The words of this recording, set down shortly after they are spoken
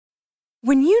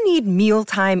When you need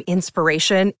mealtime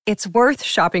inspiration, it's worth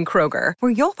shopping Kroger,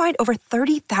 where you'll find over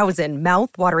 30,000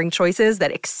 mouth-watering choices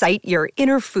that excite your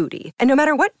inner foodie. And no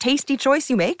matter what tasty choice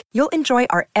you make, you'll enjoy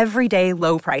our everyday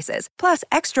low prices, plus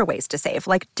extra ways to save,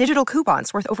 like digital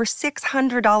coupons worth over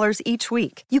 $600 each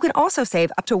week. You can also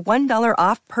save up to $1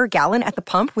 off per gallon at the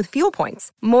pump with fuel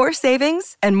points. More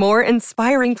savings and more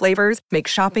inspiring flavors make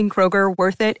shopping Kroger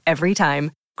worth it every time.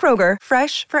 Kroger,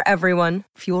 fresh for everyone.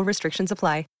 Fuel restrictions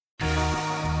apply.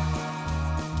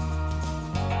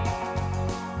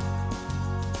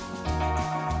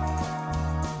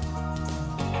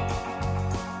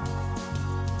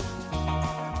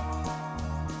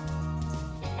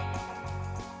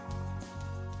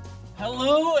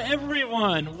 Hello,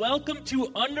 everyone. Welcome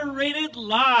to Underrated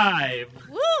Live.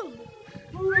 Woo!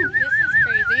 This is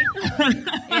crazy.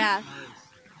 Yeah.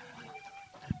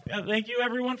 Thank you,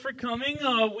 everyone, for coming.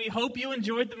 We hope you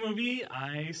enjoyed the movie.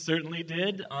 I certainly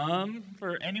did.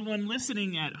 For anyone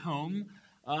listening at home,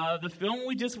 the film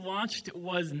we just watched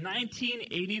was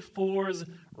 1984's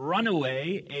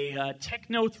Runaway, a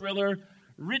techno-thriller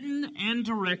written and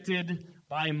directed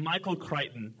by Michael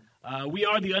Crichton. We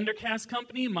are the Undercast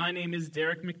Company. My name is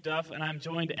Derek McDuff, and I'm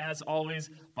joined, as always,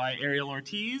 by Ariel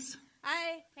Ortiz.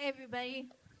 Hi. Hey, everybody.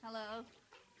 Hello.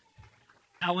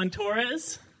 Alan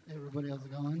Torres. Hey, everybody. How's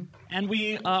it going? And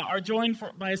we are joined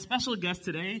by a special guest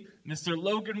today, Mr.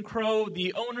 Logan Crow,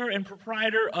 the owner and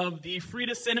proprietor of the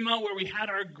Frida Cinema, where we had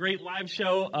our great live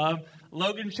show.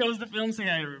 Logan shows the film. Say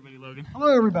hi, everybody, Logan.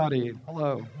 Hello, everybody.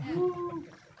 Hello. Yeah.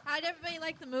 How'd everybody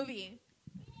like the movie?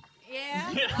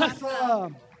 Yeah?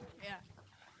 Awesome.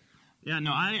 Yeah,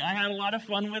 no, I had a lot of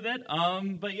fun with it.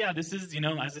 But yeah, this is,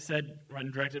 as I said, written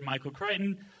and directed Michael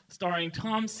Crichton, starring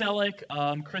Tom Selleck,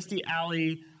 Kirstie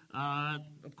Alley,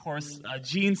 of course,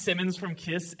 Gene Simmons from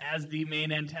Kiss as the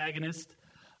main antagonist.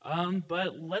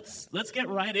 But let's get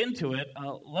right into it.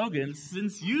 Logan,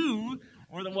 since you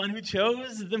were the one who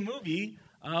chose the movie,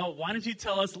 why don't you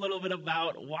tell us a little bit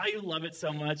about why you love it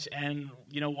so much and,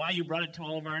 why you brought it to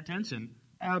all of our attention?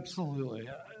 Absolutely.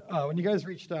 When you guys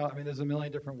reached out, there's a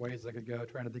million different ways I could go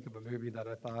trying to think of a movie that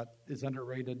I thought is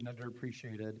underrated and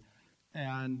underappreciated.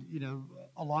 And,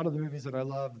 a lot of the movies that I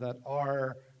love that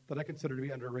I consider to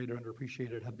be underrated or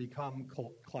underappreciated have become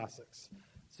cult classics.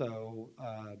 So,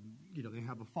 they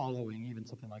have a following. Even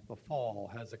something like The Fall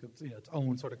has its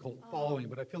own sort of cult following.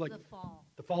 But I feel like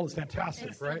The Fall is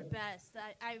fantastic, it's right? It's the best.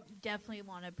 I definitely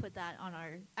want to put that on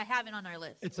I have it on our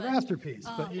list. It's a masterpiece,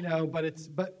 but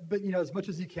as much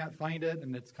as you can't find it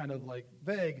and it's kind of like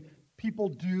vague, people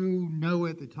do know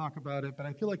it. They talk about it, but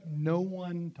I feel like no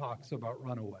one talks about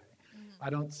Runaway. I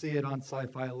don't see it on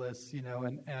sci-fi lists,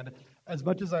 and as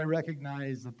much as I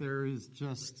recognize that there is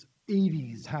just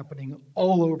 80s happening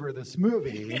all over this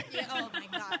movie. Oh my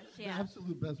gosh, yeah. The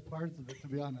absolute best parts of it, to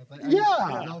be honest. I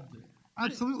loved it.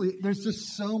 Absolutely. There's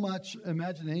just so much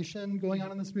imagination going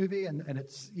on in this movie, and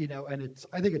it's,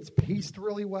 I think it's paced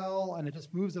really well, and it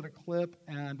just moves at a clip,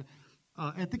 and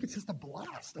I think it's just a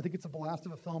blast. I think it's a blast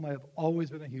of a film. I have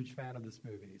always been a huge fan of this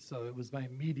movie, so it was my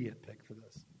immediate pick for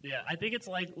this. Yeah, I think it's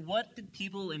like, what did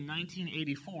people in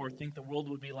 1984 think the world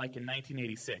would be like in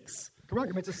 1986?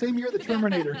 Correct. It's the same year the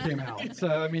Terminator came out.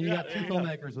 So, you got two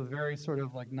filmmakers with very sort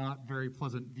of not very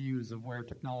pleasant views of where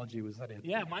technology was headed.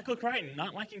 Yeah, Michael Crichton,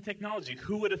 not liking technology.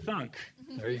 Who would have thunk?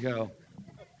 There you go.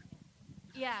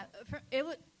 Yeah,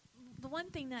 the one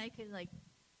thing that I could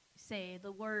say,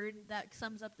 the word that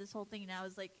sums up this whole thing, and I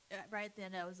was right at the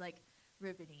end, I was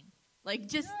riveting.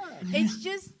 It's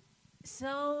just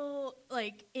so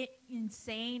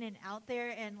insane and out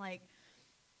there, and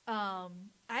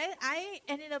I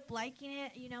ended up liking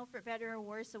it, for better or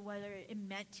worse, of whether it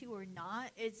meant to or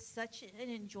not. It's such an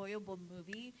enjoyable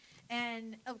movie,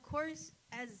 and of course,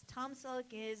 as Tom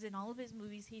Selleck is in all of his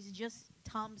movies, he's just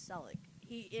Tom Selleck.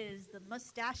 He is the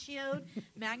mustachioed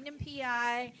Magnum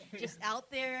PI, just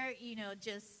out there,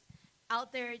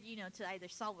 to either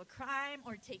solve a crime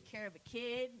or take care of a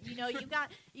kid. You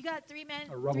got three men.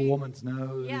 Or rub a woman's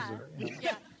nose. Yeah.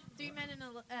 3 men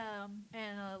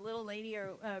and a little lady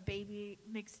or a baby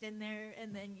mixed in there,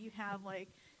 and then you have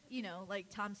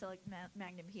Tom Selleck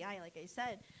Magnum PI, like I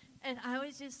said. And I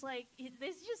was just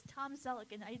this is just Tom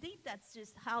Selleck, and I think that's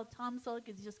just how Tom Selleck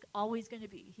is just always going to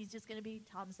be. He's just going to be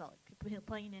Tom Selleck,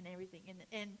 playing in everything,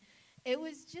 and it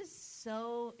was just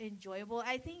so enjoyable.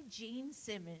 I think Gene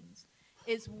Simmons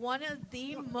is one of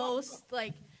the most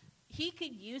he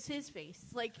could use his face.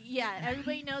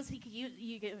 Everybody knows he could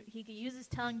use his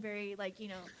tongue very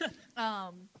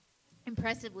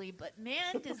impressively, but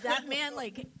man, does that man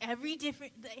every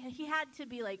different. He had to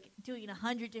be doing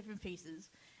 100 different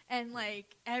faces. And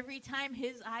like every time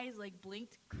his eyes like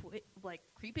blinked like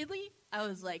creepily, I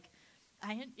was like,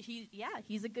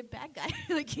 he's a good bad guy.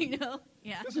 Like, you know,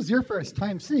 yeah. This is your first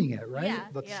time seeing it, right? Yeah,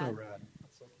 That's yeah. so rad.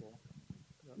 That's so cool.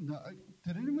 No,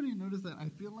 did anybody notice that? I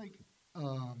feel like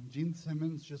Gene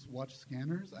Simmons just watched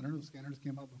Scanners. I don't know if Scanners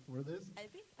came out before this. I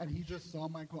think. And he just saw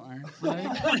Michael Ironside,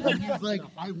 and he's like,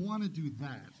 I want to do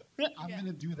that. I'm going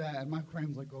to do that. And Mike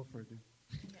Crichton's like, go for it, dude.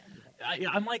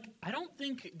 I'm like, I don't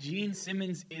think Gene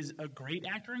Simmons is a great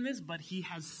actor in this, but he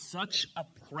has such a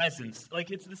presence.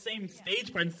 Like, it's the same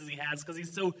stage presence as he has because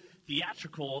he's so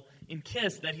theatrical in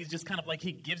Kiss that he's just kind of like,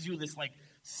 he gives you this, like,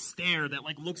 stare that,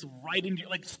 like, looks right into,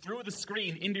 like, through the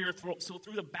screen, into your throat, so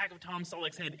through the back of Tom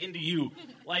Selleck's head, into you.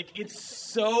 Like, it's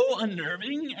so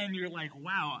unnerving, and you're like,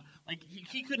 wow. Like,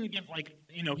 he couldn't give, like,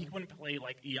 you know, he couldn't play,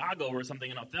 like, Iago or something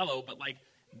in Othello, but, like,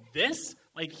 this,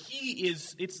 like,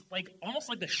 it's like almost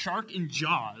like the shark in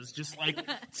Jaws, just like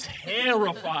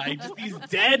terrified, just these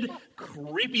dead,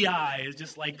 creepy eyes,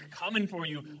 just like coming for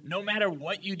you. No matter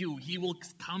what you do, he will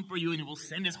come for you and he will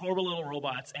send his horrible little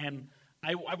robots. And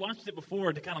I watched it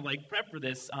before to kind of like prep for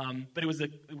this, but it was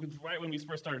right when we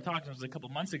first started talking. It was a couple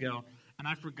months ago, and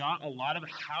I forgot a lot of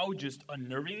how just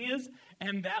unnerving he is.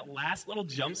 And that last little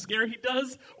jump scare he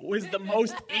does was the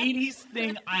most 80s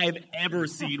thing I've ever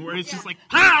seen, where it's just like,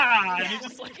 ha! And it's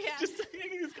just like,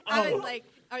 I was like,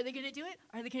 are they going to do it?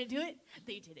 Are they going to do it?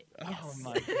 They did it. Yes. Oh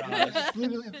my gosh.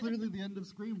 It's literally the end of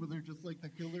Scream where they're just like, the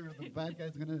killer or the bad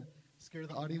guy's going to scare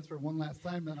the audience for one last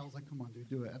time. And I was like, come on, dude,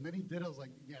 do it. And then he did. I was like,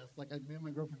 yes. Like, me and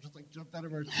my girlfriend just like jumped out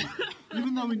of our seat.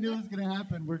 Even though we knew it was going to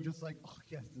happen, we're just like, oh,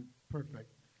 yes, it's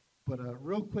perfect. But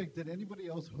real quick, did anybody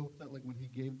else hope that, like, when he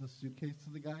gave the suitcase to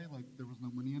the guy, like, there was no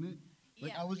money in it?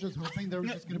 Like, I was just hoping there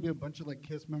was just going to be a bunch of, like,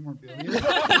 Kiss memorabilia.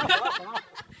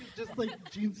 Just,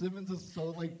 like, Gene Simmons is so,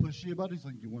 like, pushy about it. He's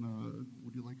like,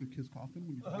 would you like a Kiss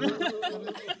coffin? I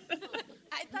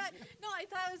thought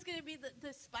it was going to be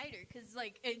the spider, because,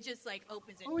 like, it just, like,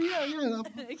 opens it. Oh, yeah. You know?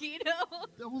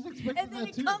 I was expecting and then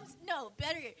that, too.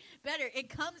 Better. It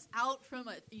comes out from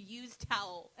a used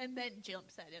towel and then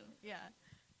jumps at him. Yeah.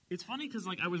 It's funny because,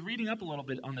 like, I was reading up a little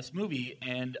bit on this movie,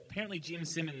 and apparently Gene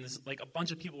Simmons, like, a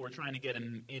bunch of people were trying to get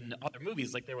him in other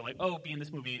movies. Like, they were like, oh, be in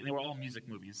this movie, and they were all music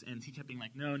movies. And he kept being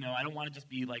like, no, I don't want to just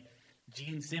be, like,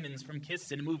 Gene Simmons from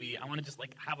Kiss in a movie. I want to just,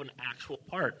 like, have an actual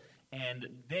part. And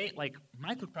they, like,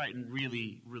 Michael Crichton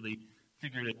really, really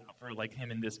figured it out for, like,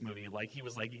 him in this movie. Like, he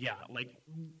was like, yeah, like,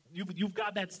 you've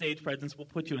got that stage presence. We'll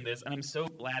put you in this. And I'm so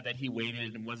glad that he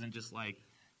waited and wasn't just, like,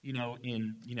 in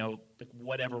like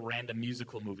whatever random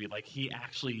musical movie. Like, he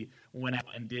actually went out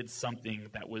and did something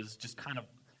that was just kind of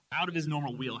out of his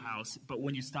normal wheelhouse. But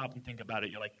when you stop and think about it,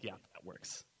 you're like, yeah, that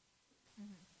works.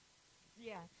 Mm-hmm.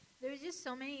 Yeah. There's just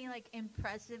so many, like,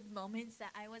 impressive moments that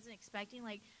I wasn't expecting.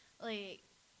 Like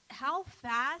how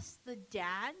fast the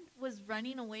dad was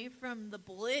running away from the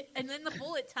bullet. And then the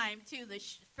bullet time, too. The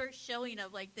first showing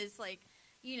of, like, this, like,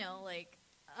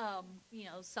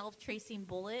 self-tracing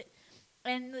bullet.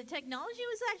 And the technology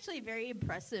was actually very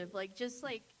impressive, like, just,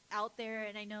 like, out there,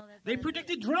 and I know that... They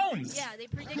predicted drones! Yeah, they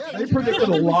predicted drones. They predicted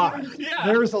a lot. Yeah.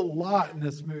 There's a lot in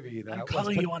this movie. I'm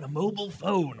calling you on a mobile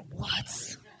phone.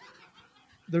 What?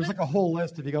 There's, like, a whole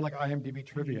list. If you go, like, IMDb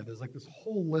trivia, there's, like, this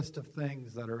whole list of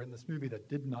things that are in this movie that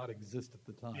did not exist at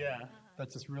the time. Yeah.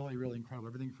 That's just really, really incredible.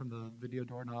 Everything from the video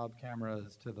doorknob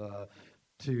cameras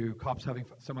to cops having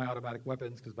semi-automatic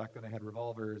weapons, because back then they had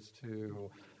revolvers, to...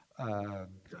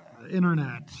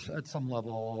 internet at some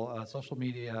level, social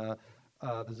media.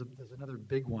 There's another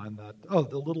big one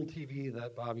the little TV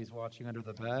that Bobby's watching under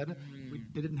the bed.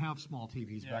 They didn't have small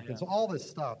TVs back then, so all this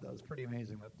stuff, that was pretty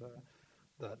amazing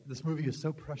that this movie is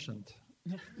so prescient.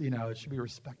 It should be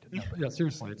respected. Yeah,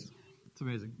 seriously, it's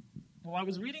amazing. Well, I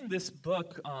was reading this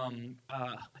book, I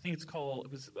think it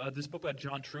was this book about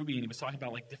John Truby, and he was talking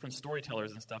about, like, different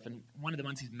storytellers and stuff, and one of the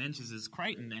ones he mentions is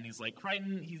Crichton, and he's like,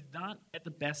 Crichton, he's not at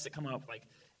the best at coming up with, like,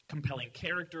 compelling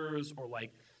characters or, like,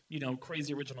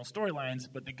 crazy original storylines,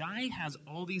 but the guy has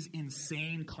all these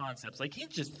insane concepts. Like, he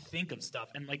just think of stuff,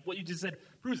 and, like, what you just said,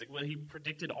 Bruce, well, he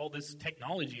predicted all this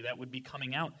technology that would be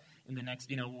coming out in the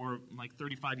next, we're, like,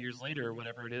 35 years later or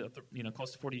whatever it is,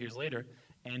 close to 40 years later.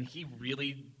 And he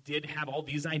really did have all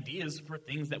these ideas for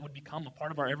things that would become a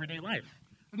part of our everyday life.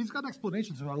 And he's got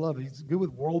explanations, and I love it. He's good with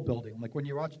world building. Like when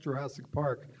you watch Jurassic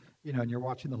Park, and you're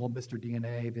watching the whole Mr.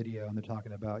 DNA video, and they're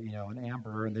talking about, an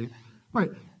amber, and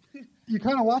you're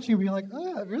kind of watching and being like,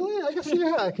 oh, really? I guess,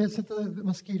 yeah. I guess if the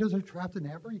mosquitoes are trapped in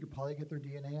amber, you could probably get their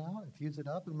DNA out and fuse it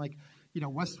up. And, like,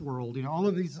 Westworld, all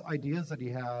of these ideas that he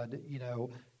had,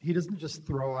 he doesn't just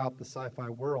throw out the sci-fi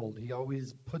world. He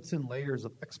always puts in layers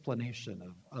of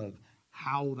explanation of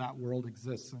how that world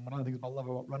exists. And one of the things I love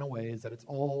about Runaway is that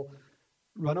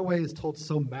Runaway is told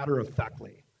so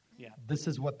matter-of-factly. Yeah. This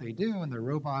is what they do, and they're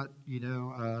robot,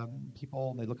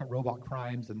 people, and they look at robot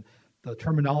crimes, and the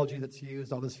terminology that's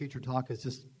used, all this future talk is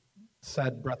just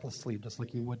said breathlessly, just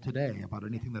like you would today about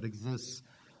anything that exists.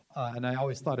 And I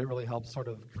always thought it really helped sort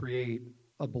of create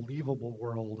a believable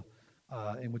world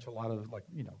in which a lot of,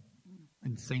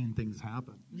 insane things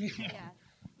happen.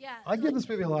 Yeah. I give this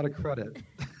movie a lot of credit.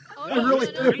 Oh, I really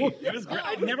do. It was great.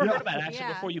 I'd never heard about it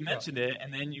actually before you mentioned it,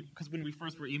 and then because when we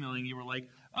first were emailing, you were like,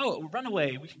 "Oh,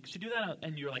 Runaway, we should do that,"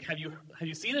 and you were like, "Have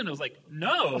you seen it?" And I was like,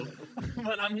 "No,"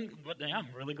 but I'm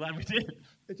really glad we did.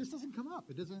 It just doesn't come up.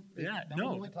 It doesn't. No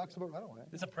one really talks about Runaway.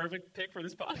 It's a perfect pick for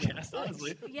this podcast,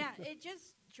 honestly. Yeah, it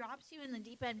just drops you in the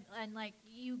deep end, and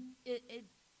it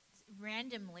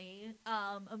randomly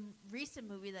a recent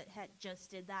movie that had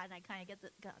just did that, and I kind of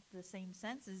got the same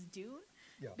sense as Dune.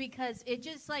 Yeah. Because it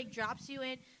just drops you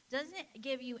in, doesn't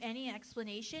give you any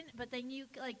explanation, but then you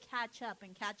catch up,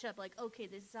 like, okay,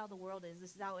 this is how the world is,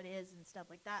 this is how it is, and stuff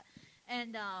like that.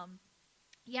 And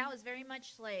it was very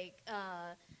much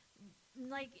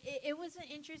it was an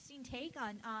interesting take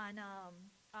on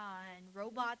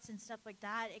robots and stuff like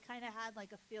that. It kind of had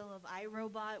a feel of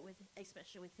iRobot,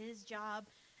 especially with his job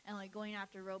and going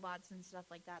after robots and stuff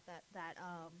like that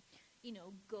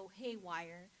go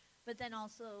haywire. But then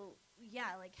also,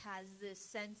 has this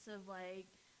sense of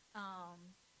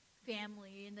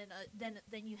family, and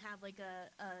then you have a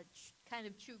kind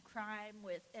of true crime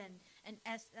with and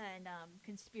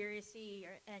conspiracy,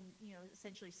 and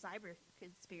essentially cyber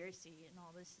conspiracy and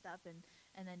all this stuff,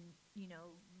 and then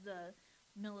the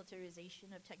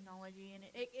militarization of technology, and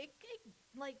it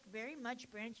very much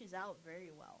branches out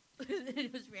very well.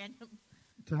 It was random.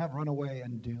 To have Runaway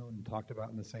and Dune talked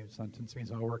about in the same sentence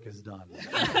means my work is done.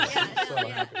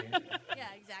 Happy.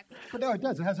 Yeah, exactly. But no, it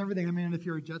does. It has everything. I mean, and if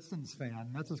you're a Jetsons fan,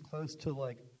 that's as close to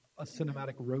a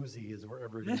cinematic Rosie as we're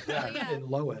ever going to get in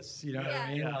Lois. You know what I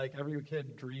mean? Yeah. Every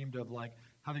kid dreamed of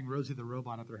having Rosie the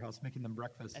robot at their house, making them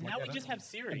breakfast. And now we just have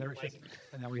Siri.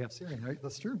 And now we have Siri, right?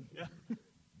 That's true. Yeah.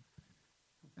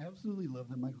 I absolutely love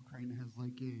that Michael Crichton has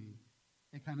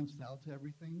a kind of style to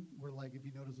everything, where if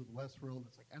you notice with Westworld,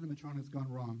 it's animatronics gone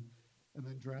wrong, and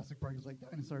then Jurassic Park is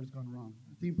dinosaurs gone wrong,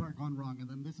 theme park gone wrong, and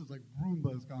then this is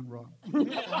Roomba's gone wrong.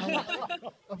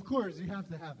 Of course, you have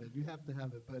to have it,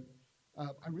 but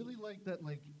I really like that,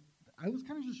 I was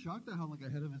kind of just shocked at how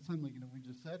ahead of its time, we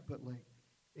just said, but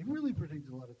it really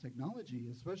predicted a lot of technology,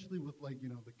 especially with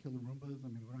the killer Roombas. I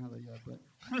mean, we don't have that yet, but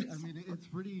I mean, it's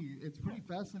pretty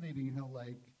fascinating how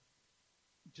I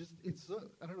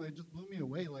don't know, it just blew me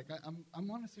away. I'm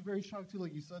honestly very shocked too,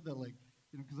 like you said, that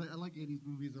because I like 80s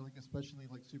movies, especially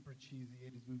super cheesy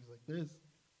 80s movies like this,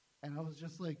 and I was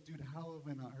just dude, how have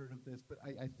I not heard of this? But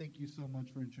I thank you so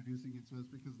much for introducing it to us,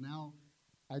 because now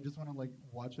I just want to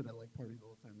watch it at parties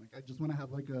all the time. I just want to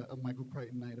have a Michael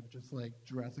Crichton night of just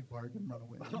Jurassic Park and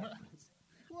Runaway.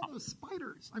 Well, those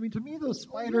spiders. I mean, to me, those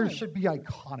spiders should be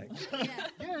iconic.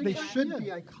 They should be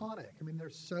iconic. I mean, they're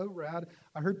so rad.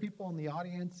 I heard people in the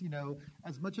audience,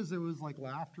 as much as it was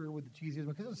laughter with the cheesy,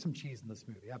 because there's some cheese in this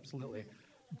movie, absolutely.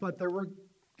 But there were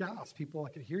gasps. People, I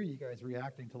could hear you guys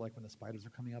reacting to when the spiders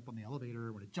are coming up on the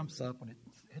elevator, when it jumps up, when it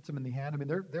hits them in the hand. I mean,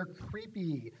 they're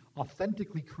creepy,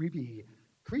 authentically creepy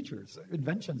creatures,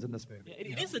 inventions in this movie. Yeah,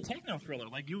 it is a techno thriller.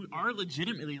 You are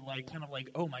legitimately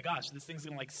oh my gosh, this thing's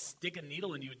gonna stick a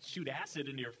needle in you and shoot acid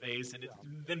into your face, and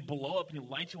then blow up and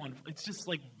light you on. It's just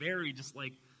very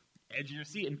edge of your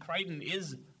seat. And Crichton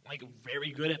is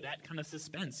very good at that kind of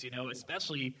suspense,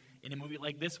 especially in a movie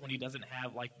like this when he doesn't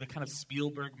have the kind of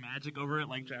Spielberg magic over it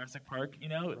like Jurassic Park.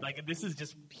 This is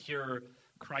just pure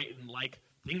Crichton.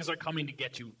 Things are coming to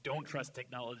get you. Don't trust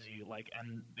technology.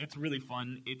 And it's really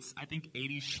fun. It's, I think,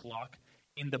 80s schlock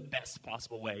in the best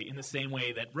possible way, in the same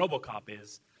way that RoboCop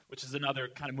is, which is another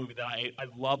kind of movie that I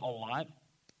love a lot,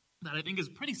 that I think is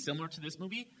pretty similar to this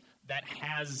movie, that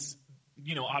has,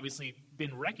 obviously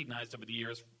been recognized over the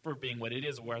years for being what it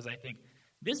is, whereas I think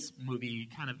this movie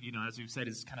kind of, as we've said,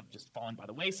 is kind of just fallen by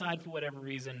the wayside for whatever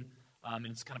reason. And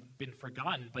it's kind of been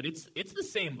forgotten, but it's the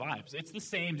same vibes. It's the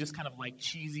same, just kind of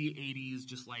cheesy 80s,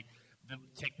 just the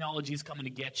technology's coming to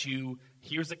get you.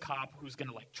 Here's a cop who's going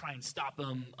to try and stop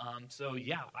him. So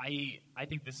yeah, I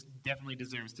think this definitely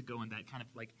deserves to go in that kind of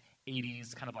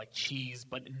 80s kind of cheese,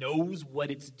 but knows what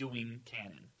it's doing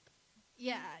canon.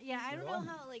 Yeah. I don't know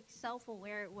how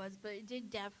self-aware it was, but it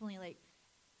did definitely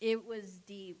it was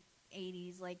deep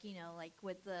 80s,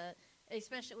 with the.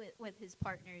 Especially with his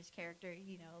partner's character,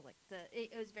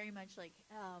 it was very much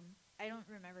I don't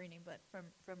remember her name, but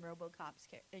from RoboCop's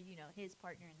his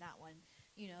partner in that one,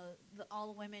 all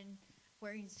the women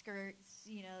wearing skirts,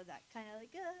 that kind of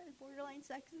like borderline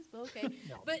sexist, but okay.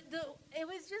 No. But it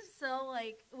was just so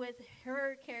like with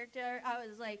her character, I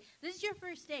was like, this is your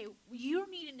first day. You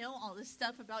don't need to know all this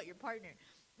stuff about your partner.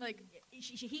 Like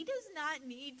he does not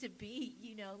need to be,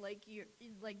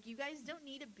 you guys don't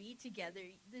need to be together.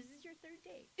 This is your third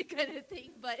date kind of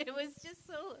thing. But it was just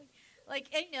so like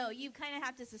I know you kind of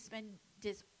have to suspend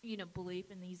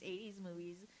belief in these 80s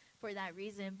movies for that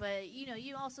reason, but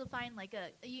you also find like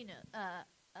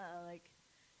like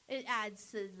it adds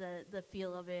to the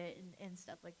feel of it and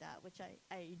stuff like that, which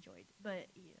I enjoyed. But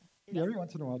every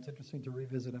once in a while it's interesting to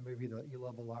revisit a movie that you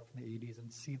love a lot from the 80s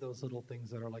and see those little things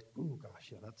that are like, ooh,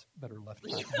 gosh, yeah, that's better left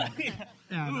back.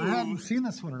 And I hadn't seen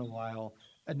this one in a while.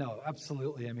 And no,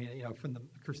 absolutely. I mean, from the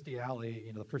Kirstie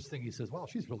Alley, the first thing he says, well,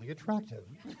 she's really attractive.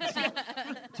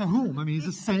 To whom? I mean, he's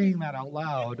just saying that out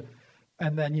loud.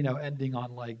 And then, ending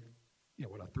on like,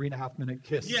 what, a 3.5-minute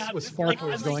kiss with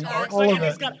sparklers going all of it.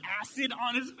 He's got acid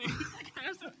on his face.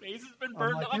 His face has been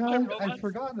burned off by robots. I've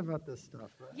forgotten about this stuff.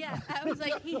 Yeah, I was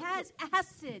like, he has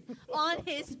acid on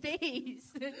his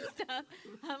face and stuff.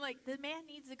 I'm like, the man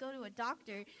needs to go to a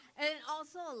doctor. And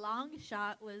also a long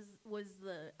shot was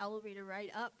the elevator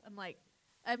ride up. I'm like,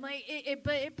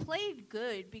 but it played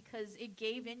good because it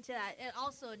gave into that. And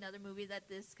also another movie that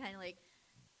this kind of like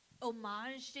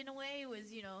homaged in a way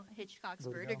was Hitchcock's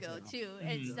Vertigo too,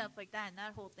 and stuff like that, and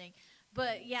that whole thing.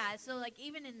 But yeah, so like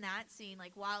even in that scene,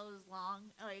 like while it was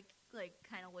long, like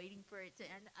kind of waiting for it to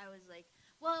end, I was like,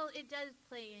 well, it does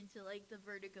play into like the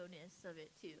vertigo-ness of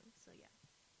it too. So yeah.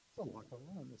 It's a lot going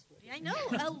on this way. I know,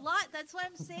 a lot. That's what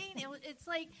I'm saying. It's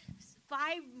like 5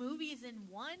 movies in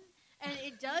one. And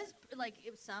it does, like,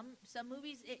 if some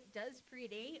movies, it does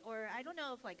predate, or I don't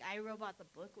know if, like, I, Robot the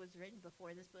book was written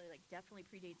before this, but, like, definitely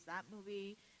predates that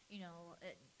movie.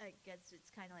 It gets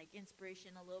its kind of, like,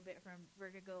 inspiration a little bit from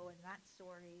Vertigo and that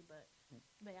story. But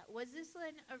yeah, was this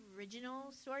an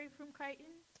original story from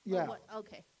Crichton? Yeah.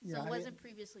 Okay. Yeah, so it wasn't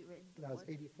previously written before. That was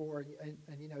 84,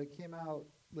 and it came out,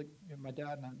 like, my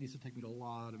dad used to take me to a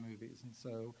lot of movies, and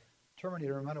so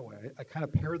Terminator and Runaway, I kind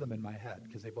of pair them in my head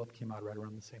because they both came out right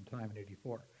around the same time in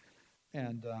 '84,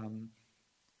 and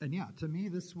yeah, to me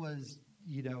this was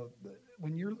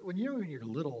when you're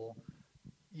little,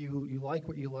 you like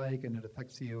what you like and it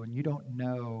affects you, and you don't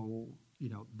know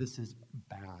this is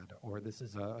bad or this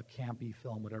is a campy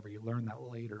film, whatever. You learn that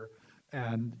later,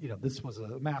 and this was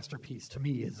a masterpiece to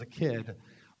me as a kid,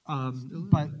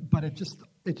 but it just.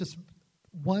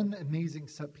 One amazing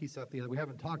set piece after the other. We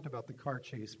haven't talked about the car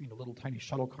chase, little tiny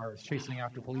shuttle cars chasing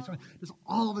after police. There's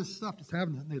all this stuff just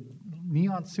happening. The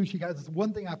neon sushi guys, it's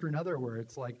one thing after another where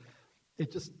it's like,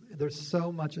 there's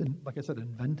so much, like I said,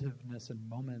 inventiveness and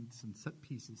moments and set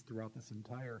pieces throughout this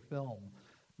entire film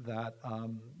that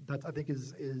I think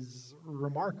is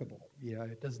remarkable. Yeah,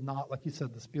 it does not, like you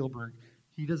said, the Spielberg,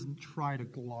 he doesn't try to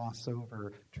gloss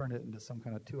over, turn it into some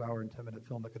kind of 2-hour and 10-minute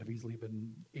film that could have easily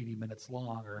been 80 minutes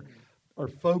long or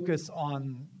focus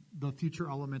on the future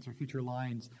elements or future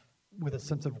lines with a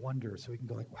sense of wonder so we can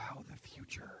go like, wow, the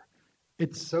future.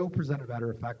 It's so presented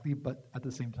matter-of-factly, but at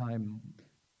the same time,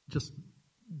 just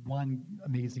one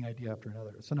amazing idea after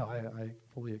another. So no, I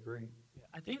fully agree.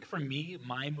 I think for me,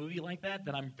 my movie like that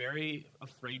I'm very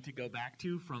afraid to go back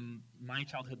to from my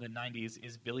childhood in the 90s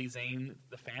is Billy Zane,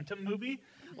 the Phantom movie.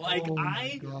 Like,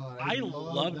 I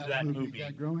loved that movie.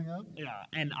 Growing up? Yeah,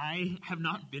 and I have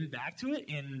not been back to it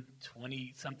in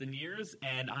 20-something years,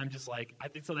 and I'm just like, I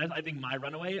think my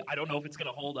Runaway, I don't know if it's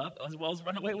going to hold up as well as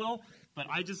Runaway will, but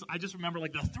I just remember,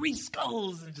 like, the 3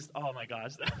 skulls, and just, oh my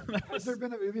gosh. Has there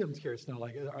been a movie, I'm curious now,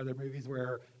 like, are there movies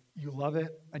where you love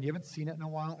it, and you haven't seen it in a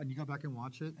while, and you go back and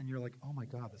watch it, and you're like, oh my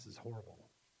God, this is horrible.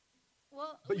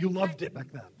 Well, but you loved it back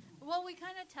then. Well, we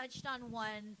kind of touched on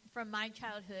one from my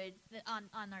childhood on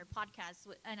our podcast,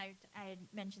 and I had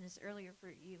mentioned this earlier for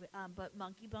you, but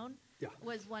Monkey Bone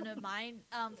was one of mine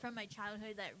from my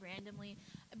childhood that randomly.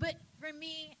 But for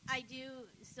me, I do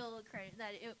still credit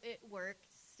that it worked.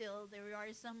 Still, there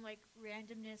are some like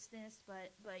randomness,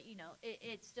 but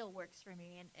it still works for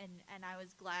me, and I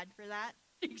was glad for that.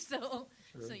 So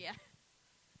yeah.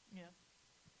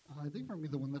 I think for me,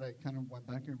 the one that I kind of went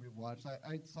back and rewatched,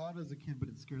 I saw it as a kid, but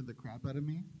it scared the crap out of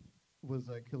me, was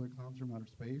Killer Clowns from Outer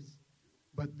Space.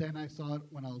 But then I saw it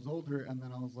when I was older, and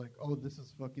then I was like, oh, this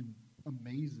is fucking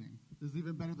amazing. This is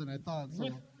even better than I thought. So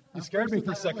you scared me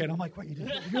for a second. I'm like, what, you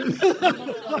did?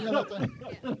 No,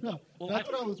 that's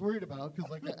what I was worried about,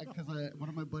 because one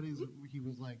of my buddies, he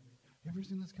was like, you ever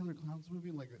seen this Killer Clowns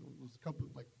movie? Like, it was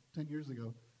 10 years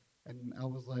ago. And I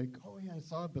was like, oh yeah, I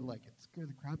saw it, but like it scared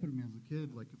the crap out of me as a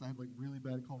kid, like, 'cause I have like really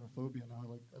bad claustrophobia, and I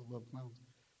love clowns.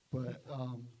 But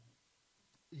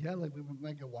Yeah, like we went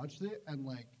back and watched it, and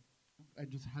like I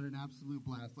just had an absolute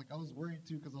blast. Like I was worried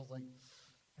too because I was like,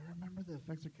 I remember the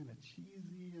effects are kind of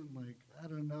cheesy and like I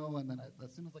don't know. And then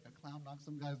as soon as like a clown knocks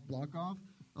some guy's block off,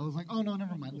 I was like, oh no,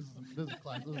 never mind. This is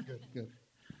class. This is good.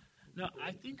 No,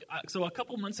 I think so. A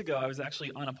couple months ago, I was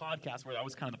actually on a podcast where that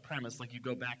was kind of the premise. Like, you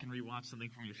go back and rewatch something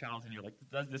from your childhood, and you're like,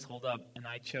 "Does this hold up?" And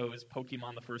I chose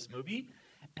Pokemon, the first movie,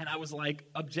 and I was like,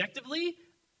 objectively,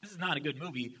 this is not a good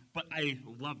movie, but I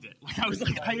loved it. Like, I was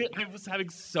like, I was having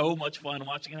so much fun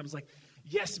watching it. I was like,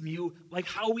 yes, Mew. Like,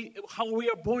 how we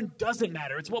are born doesn't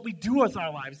matter. It's what we do with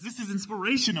our lives. This is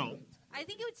inspirational. I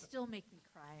think it would still make me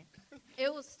cry.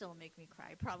 It will still make me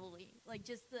cry, probably. Like,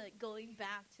 just the going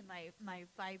back to my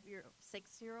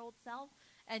 6-year-old self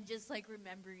and just, like,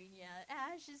 remembering,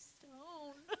 Ash is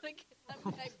stoned. Like,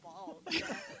 I bawled. Yeah.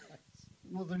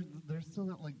 Well, there's still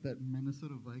that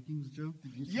Minnesota Vikings joke.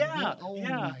 Did you see Yeah, that? Oh,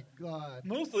 yeah. my God.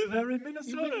 Mostly they're in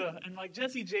Minnesota. And, like,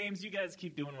 Jesse James, you guys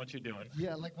keep doing what you're doing.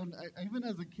 Yeah, like, when even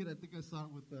as a kid, I think I saw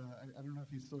it with, I don't know if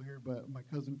he's still here, but my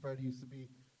cousin Freddie used to be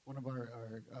one of our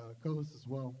co-hosts as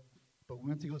well. But we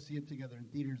went to go see it together in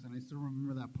theaters, and I still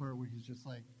remember that part where he's just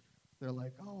like, they're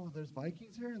like, oh, there's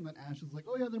Vikings here? And then Ash is like,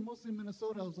 oh, yeah, they're mostly in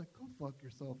Minnesota. I was like, go fuck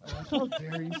yourself, Ash. How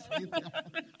dare you say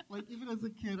that? Like, even as a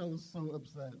kid, I was so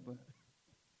upset. But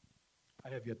I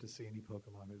have yet to see any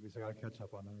Pokemon movies. I got to catch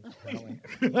up on those. Apparently.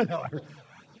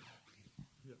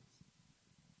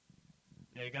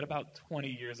 Yeah, you got about 20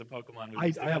 years of Pokemon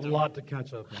movies. I have a lot to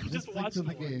catch up on. Just watch stick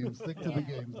to the more. games. Stick to the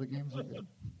games. The games are good.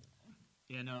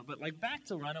 Yeah, no, but like back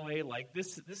to Runaway, like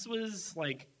this was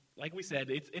like we said,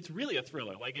 it's really a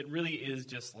thriller. Like, it really is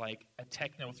just like a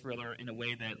techno thriller in a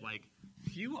way that like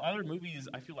few other movies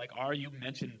I feel like are. You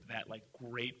mentioned that like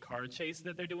great car chase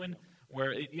that they're doing,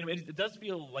 where it does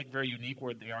feel like very unique,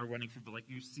 where they are running through, but like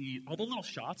you see all the little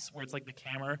shots where it's like the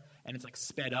camera and it's like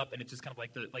sped up and it's just kind of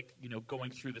like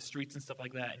going through the streets and stuff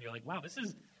like that, and you're like, wow, this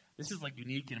is like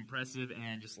unique and impressive,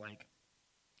 and just like,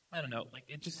 I don't know, like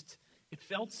it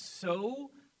felt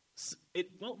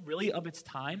really of its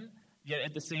time, yet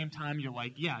at the same time, you're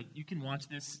like, yeah, you can watch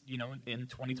this, in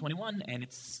 2021, and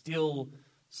it's still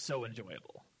so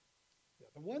enjoyable. Yeah,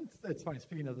 the one that's funny,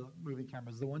 speaking of the movie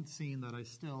cameras, the one scene that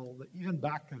even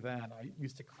back then, I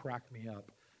used to crack me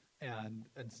up, and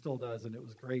still does, and it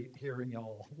was great hearing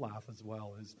y'all laugh as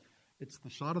well, it's the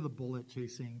shot of the bullet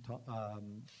chasing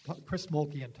Chris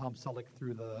Mulkey and Tom Selleck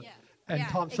through the... Yeah. And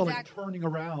Tom Selleck turning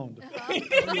around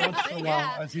every once in a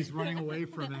while as he's running away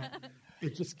from it.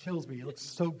 It just kills me. It looks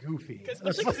so goofy.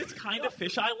 Especially because it's kind of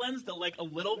fisheye lens to like a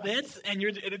little bit, and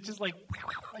it's just like,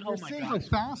 you're seeing how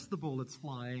fast the bullet's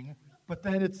flying, but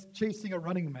then it's chasing a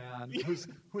running man who's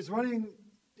running,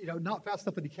 not fast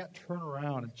enough that he can't turn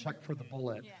around and check for the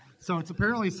bullet. Yeah. So it's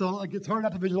apparently it's hard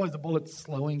not to visualize the bullet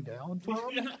slowing down for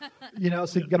him,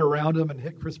 so you can get around him and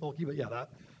hit Chris Mulkey. But yeah,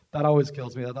 that always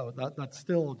kills me. That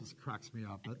still just cracks me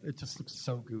up. It just looks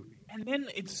so goofy. And then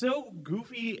it's so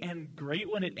goofy and great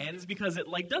when it ends, because it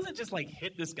like doesn't just like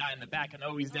hit this guy in the back and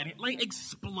he's dead. It like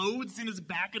explodes in his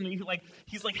back, and he's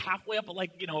like halfway up a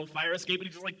fire escape, and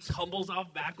he just like tumbles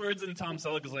off backwards, and Tom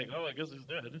Selleck is like, oh, I guess he's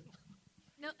dead.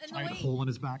 No, and Giant hole in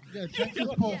his back. Yeah, checks his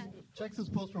pulse. Checks his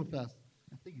pulse real fast.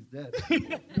 I think he's dead.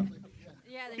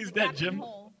 Yeah, there's he's a dead, Jim.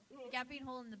 Gaping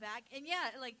hole in the back, and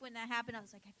like when that happened, I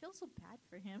was like, I feel so bad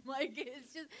for him. Like,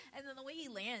 it's just, and then the way he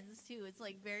lands too, it's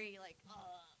like very like,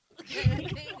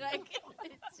 like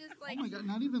it's just like, oh my god,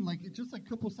 not even like it's just like a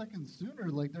couple seconds sooner.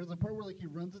 Like there's a part where like he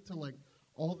runs into like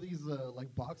all these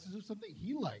like boxes or something.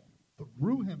 He like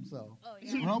threw himself. Oh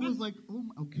yeah. And I was like, oh,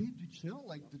 okay, dude, chill.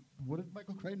 Like, what did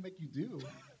Michael Crichton make you do?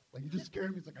 Like, he just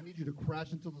scared me. He's like, I need you to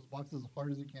crash into those boxes as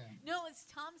hard as you can. No, it's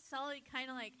Tom Selleck kind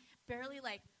of like barely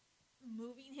like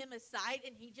moving him aside,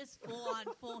 and he just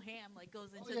full ham like goes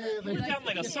into He was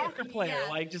like a soccer player,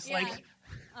 like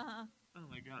uh-huh. Oh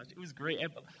my gosh, it was great. I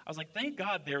was like, thank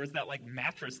God there was that like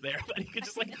mattress there that he could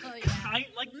just like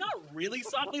not really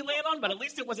softly land on, but at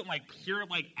least it wasn't like pure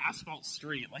like asphalt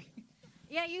street. Like,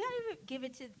 yeah, you gotta give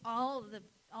it to all the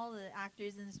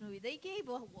actors in this movie. They gave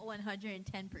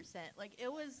 110%. Like,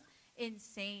 it was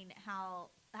insane how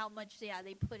much they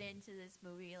put into this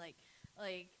movie.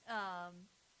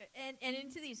 And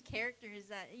into these characters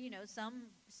that some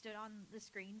stood on the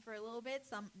screen for a little bit,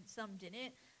 some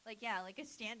didn't. Like a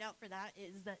standout for that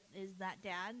is that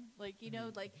dad. Like and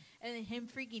then him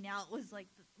freaking out was like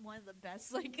one of the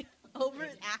best like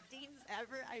overactings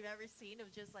I've ever seen.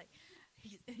 Of just like,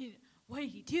 what did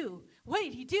he do? What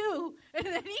did he do? And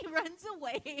then he runs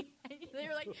away, and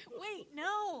they're like, wait,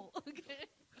 no.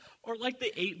 Or like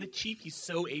the chief, he's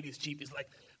so 80s chief. He's like,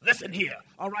 listen here,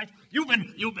 all right? You've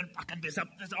been fucking this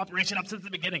operation up since the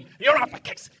beginning. You're off the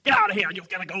kicks. Get out of here. You've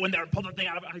got to go in there and pull the thing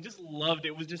out of it. I just loved it.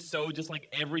 It was just so just like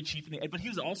every chief in the... But he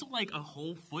was also like a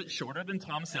whole foot shorter than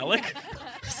Tom Selleck.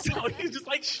 So he's just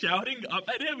like shouting up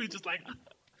at him. He's just like,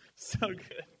 so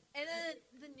good. And then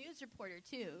the news reporter,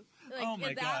 too. Like, Oh,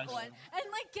 my that gosh. one. And,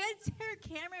 like, gets her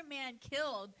cameraman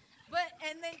killed.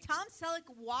 And then Tom Selleck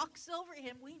walks over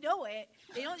him. We know it.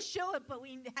 They don't show it, but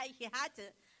he had to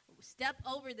step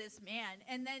over this man.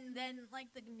 And then like,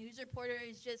 the news reporter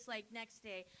is just like, next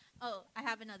day, oh, I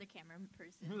have another camera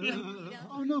person. Like, you know?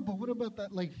 Oh, no, but what about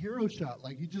that, like, hero shot?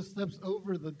 Like, he just steps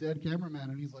over the dead cameraman,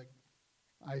 and he's like,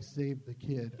 I saved the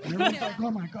kid. And everyone's like,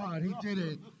 oh, my God, he did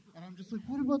it. And I'm just like,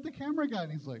 what about the camera guy?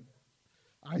 And he's like,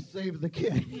 I saved the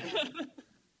kid.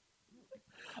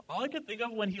 All I could think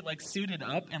of when he like suited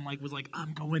up and like was like,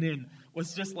 I'm going in,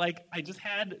 was just like, I just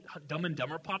had Dumb and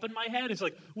Dumber pop in my head. It's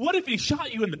like, what if he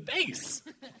shot you in the face?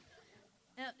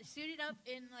 Suited up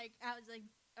in, like, I was like,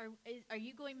 are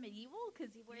you going medieval?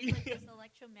 Because he wears like this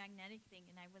electromagnetic thing,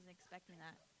 and I wasn't expecting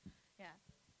that. Yeah.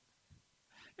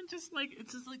 And just like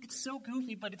it's so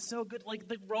goofy, but it's so good. Like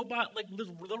the robot, like this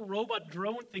little robot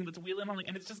drone thing that's wheeling on, like,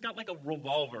 and it's just got like a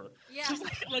revolver. Yeah. Just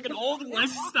like an old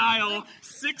West style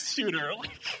 6-shooter.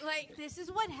 Like, this is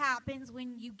what happens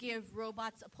when you give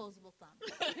robots opposable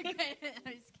thumbs. I'm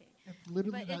just kidding. It's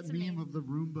literally But that it's meme amazing. of the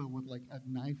Roomba with, like, a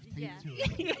knife taped Yeah. to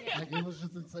it. Yeah. Like, it was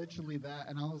just essentially that.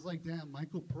 And I was like, damn,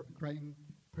 Michael Crichton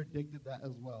predicted that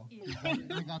as well. Yeah.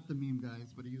 I got the meme,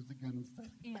 guys, but he used a gun instead.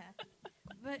 Yeah.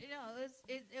 But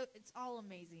it's all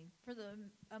amazing for the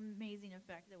amazing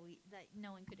effect that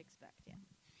no one could expect. Yeah.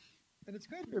 And it's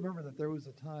great to remember that there was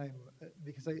a time,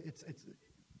 because it's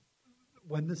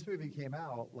when this movie came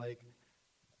out, like,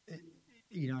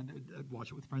 I'd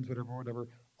watch it with friends, whatever.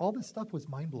 All this stuff was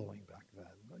mind blowing back then.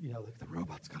 Like the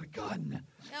robot's got a gun.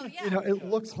 Oh yeah. It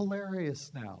looks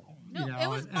hilarious now. No, it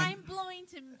was mind blowing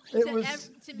to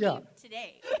yeah. me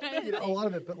today. A lot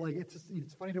of it, but like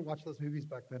it's funny to watch those movies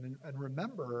back then and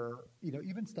remember,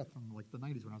 even stuff from like the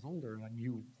 90s when I was older and I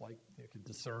knew like you could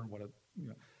discern what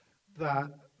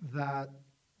that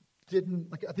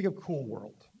didn't, like, I think of Cool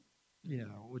World,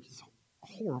 which is a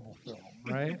horrible film,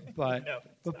 right?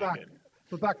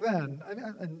 But back then, I mean,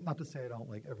 and not to say I don't,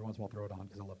 like, every once in a while throw it on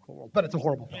because I love Cool World, but it's a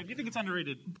horrible film. Yeah, if you think it's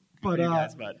underrated, But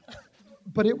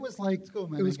but it was like, go,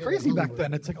 man. it was I get crazy it. back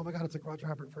then. It's like, oh my God, it's like Roger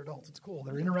Rabbit for adults. It's cool.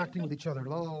 They're interacting with each other.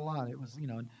 La la la. It was,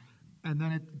 and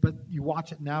then but you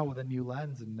watch it now with a new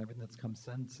lens and everything that's come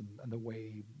since, and the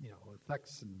way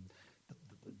effects and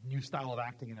the new style of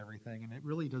acting and everything, and it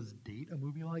really does date a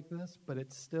movie like this, but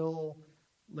it's still,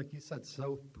 like you said,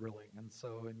 so thrilling and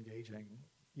so engaging.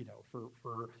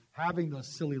 For having those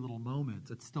silly little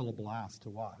moments, it's still a blast to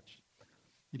watch.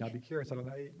 I'd be curious. I don't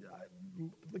know.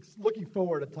 Looking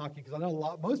forward to talking, because I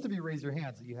know most of you raised your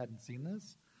hands that you hadn't seen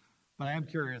this, but I am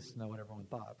curious to know what everyone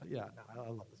thought. But yeah, no, I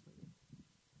love this movie.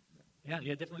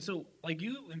 Yeah, definitely. So, like,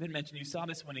 you had mentioned, you saw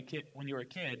this when you were a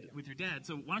kid with your dad.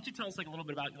 So why don't you tell us like a little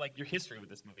bit about like your history with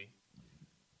this movie?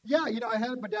 Yeah,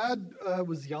 my dad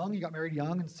was young. He got married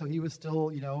young, and so he was still,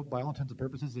 by all intents and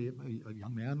purposes, a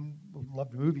young man who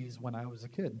loved movies when I was a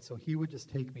kid. And so he would just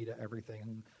take me to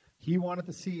everything he wanted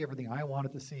to see, everything I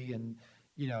wanted to see, and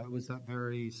it was that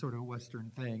very sort of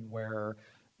Western thing where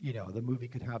the movie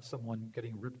could have someone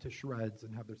getting ripped to shreds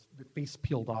and have their face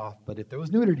peeled off, but if there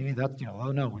was nudity, that's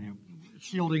oh no, when you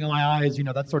shielding my eyes,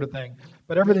 that sort of thing.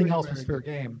 But everything else was fair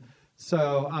game.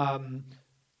 So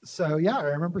yeah, I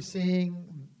remember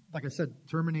seeing, like I said,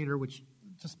 Terminator, which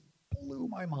just blew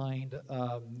my mind.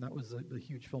 That was a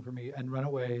huge film for me, and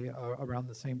Runaway around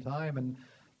the same time. And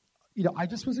I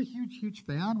just was a huge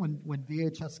fan when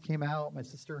VHS came out. My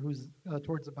sister, who's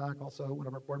towards the back, also one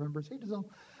of our board members, hey Giselle,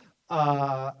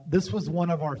 this was one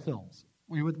of our films.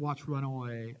 We would watch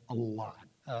Runaway a lot.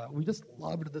 We just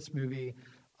loved this movie.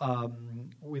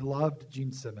 We loved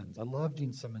Gene Simmons. I love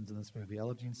Gene Simmons in this movie. I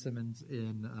love Gene Simmons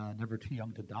in Never Too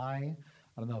Young to Die.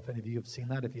 I don't know if any of you have seen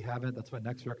that. If you haven't, that's my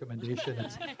next recommendation.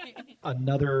 It's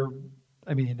another,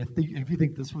 if you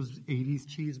think this was 80s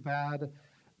cheese bad,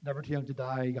 Never Too Young to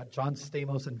Die, you got John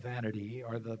Stamos and Vanity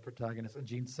are the protagonists, and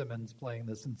Gene Simmons playing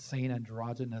this insane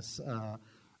androgynous,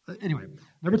 anyway,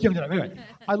 Never Too Young to Die. Anyway,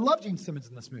 I love Gene Simmons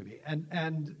in this movie,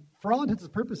 and for all intents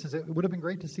and purposes, it would have been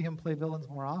great to see him play villains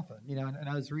more often, and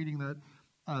I was reading that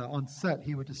on set,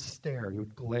 he would just stare, he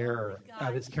would glare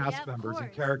at his cast members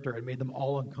and character, and made them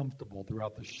all uncomfortable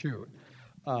throughout the shoot.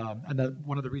 And that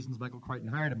one of the reasons Michael Crichton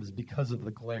hired him is because of the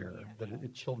glare, that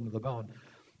it chilled him to the bone.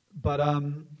 But,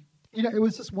 it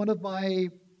was just one of my,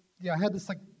 I had this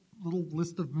like little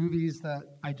list of movies that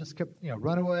I just kept,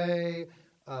 Runaway,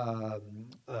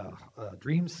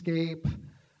 Dreamscape,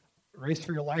 Race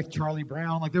for Your Life, Charlie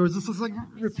Brown. Like there was this like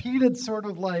repeated sort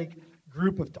of like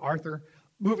group of Arthur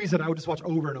movies that I would just watch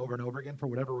over and over and over again for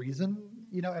whatever reason,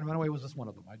 you know, and Runaway was just one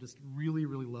of them. I just really,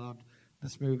 really loved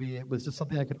this movie. It was just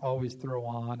something I could always throw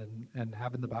on and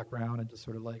have in the background and just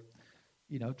sort of like,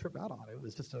 you know, trip out on. It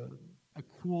was just a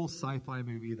cool sci-fi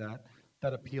movie that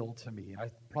appealed to me. I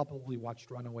probably watched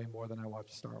Runaway more than I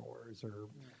watched Star Wars or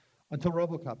until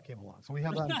RoboCop came along. So we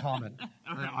have that in common.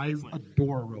 I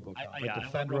adore RoboCop. I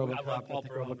defend RoboCop. I love Paul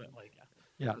Verhoeven.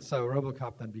 Yeah, so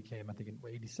RoboCop then became, I think, in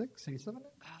 86, 87?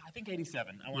 I think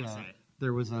 87, I want to say.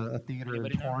 There was a theater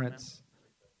in Torrance.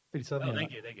 87, oh,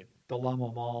 thank you. The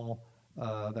Lamo Mall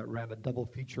that ran a double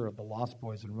feature of The Lost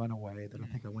Boys and Runaway that I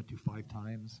think I went to 5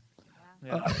 times.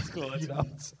 Yeah, that's cool.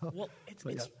 That's cool. Well,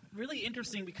 it's really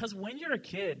interesting because when you're a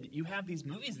kid, you have these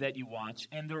movies that you watch,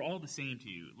 and they're all the same to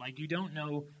you. Like, you don't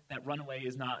know that Runaway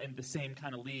is not in the same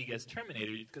kind of league as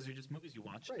Terminator because they're just movies you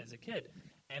watch as a kid.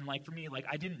 And, like, for me, like,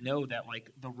 I didn't know that,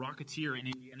 like, The Rocketeer and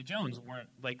Indiana Jones weren't,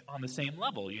 like, on the same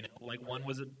level, you know? Like, one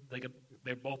was,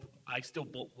 they're both, I still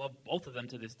love both of them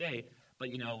to this day. But,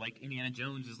 you know, like, Indiana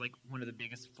Jones is, like, one of the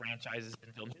biggest franchises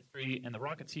in film history, and The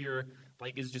Rocketeer,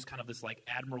 like, is just kind of this, like,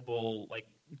 admirable, like,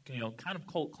 you know, kind of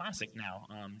cult classic now,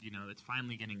 you know, that's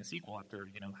finally getting a sequel after,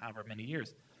 you know, however many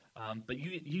years. But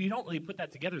you don't really put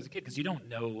that together as a kid because you don't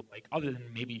know, like, other than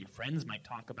maybe your friends might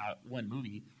talk about one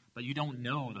movie, but you don't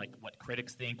know, like, what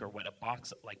critics think or what a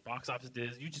box office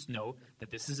is. You just know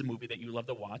that this is a movie that you love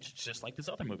to watch, just like this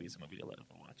other movie is a movie you love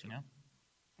to watch, you know?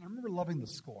 I remember loving the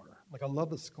score. Like, I love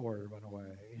the score to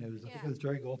Runaway. You know, I think it was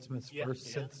Jerry Goldsmith's first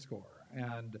synth score.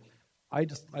 And you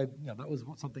know, that was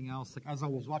something else. Like, as I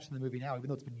was watching the movie now, even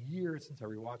though it's been years since I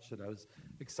rewatched it, I was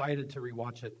excited to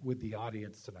rewatch it with the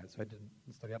audience tonight, so I didn't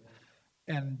study up.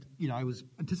 And, you know, I was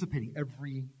anticipating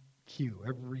every cue,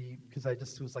 because I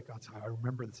just was like, oh, I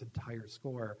remember this entire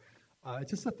score.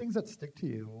 It's just the things that stick to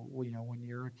you, you know, when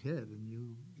you're a kid and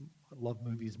you love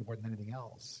movies more than anything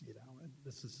else, you know. And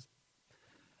this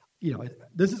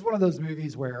is one of those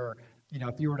movies where, you know,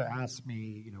 if you were to ask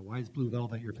me, you know, why is Blue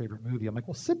Velvet your favorite movie? I'm like,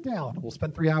 well, sit down. We'll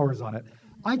spend 3 hours on it.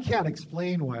 I can't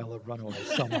explain why I love Runaway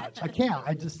so much. I can't.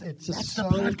 It's just That's so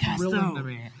thrilling to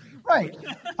me. Right.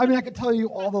 I mean, I could tell you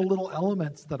all the little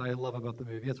elements that I love about the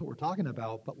movie. That's what we're talking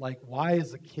about. But, like, why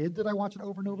as a kid did I watch it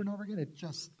over and over and over again? It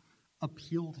just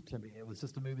appealed to me. It was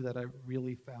just a movie that I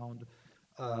really found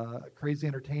crazy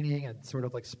entertaining and sort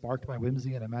of, like, sparked my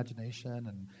whimsy and imagination.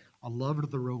 And I loved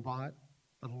the robot.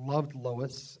 I loved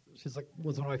Lois. She's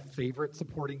was one of my favorite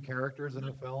supporting characters in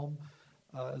a film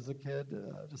as a kid.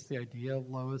 Just the idea of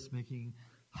Lois making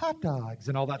hot dogs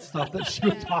and all that stuff that she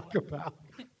would talk about.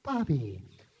 Bobby.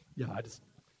 Yeah, I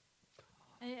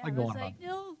was like,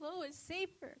 no, Lois, save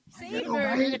her. Save her.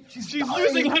 Right? She's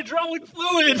losing hydraulic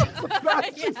fluid.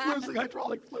 She's losing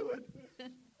hydraulic fluid.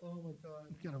 Oh, my God.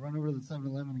 You got to run over to the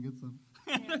 7-Eleven and get some.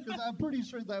 Because I'm pretty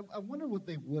sure that, I wonder what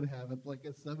they would have at, like, a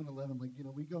 7-Eleven. Like, you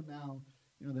know, we go now,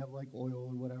 you know, they have, like, oil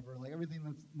or whatever, like, everything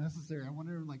that's necessary. I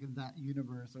wonder, like, in that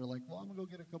universe, they're like, well, I'm going to go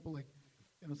get a couple, like,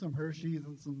 you know, some Hershey's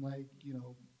and some, like, you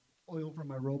know, oil for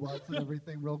my robots and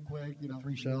everything real quick, you know.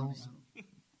 3 shells.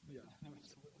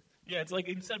 Yeah, it's like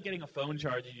instead of getting a phone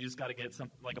charger, you just got to get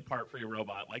some like a part for your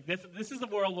robot. Like this is the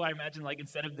world where I imagine like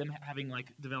instead of them having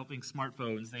like developing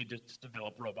smartphones, they just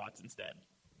develop robots instead.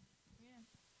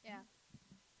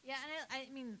 Yeah, and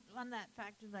I mean on that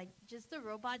factor, like just the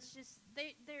robots, just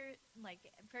they're like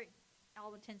for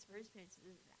all intents and purposes,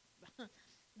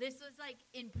 this was like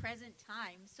in present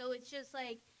time, so it's just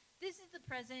like this is the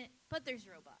present, but there's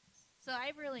robots. So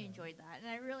I really enjoyed that, and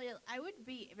I would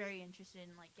be very interested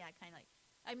in like kind of like.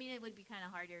 I mean, it would be kind of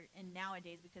harder in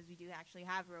nowadays because we do actually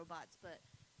have robots, but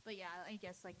yeah, I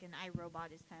guess like an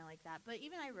iRobot is kind of like that. But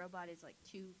even iRobot is like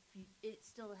it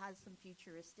still has some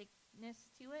futuristicness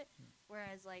to it,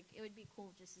 whereas like it would be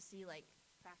cool just to see like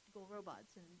practical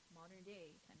robots in modern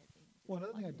day kind of thing. Well,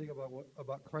 another thing I dig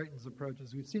about Crichton's approach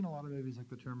is we've seen a lot of movies like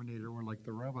The Terminator where like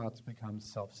the robots become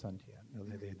self-sentient. You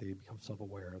know, they become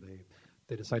self-aware.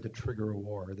 They decide to trigger a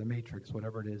war, The Matrix,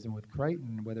 whatever it is. And with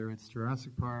Crichton, whether it's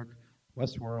Jurassic Park,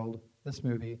 Westworld, this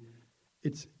movie,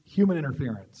 it's human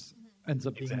interference ends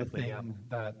up being the thing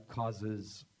that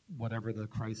causes whatever the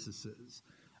crisis is,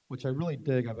 which I really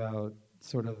dig about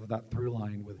sort of that through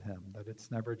line with him, that it's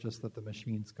never just that the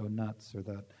machines go nuts or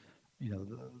that, you know,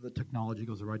 the technology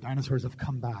goes awry. Dinosaurs have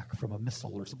come back from a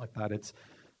missile or something like that. It's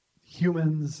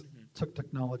humans took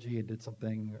technology and did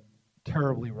something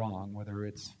terribly wrong, whether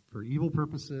it's for evil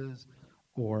purposes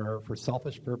or for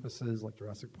selfish purposes like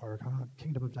Jurassic Park,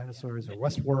 Kingdom of Dinosaurs, or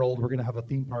Westworld, we're going to have a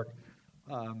theme park,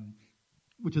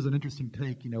 which is an interesting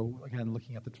take, you know, again,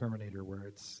 looking at the Terminator, where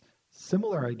it's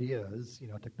similar ideas, you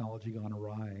know, technology gone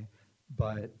awry,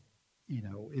 but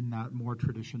in that more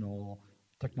traditional,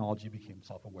 technology became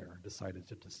self-aware and decided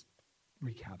to just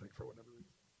wreak havoc for whatever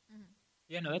reason.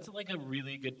 Yeah, no, that's like a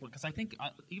really good point, because I think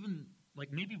even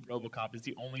like maybe RoboCop is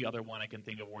the only other one I can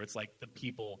think of where it's like the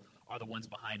people are the ones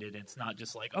behind it. It's not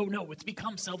just like, oh no, it's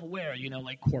become self-aware,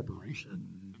 like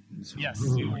Corporations. Yes,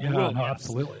 yes.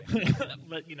 Absolutely.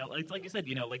 But it's like you said,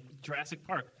 like Jurassic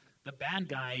Park, the bad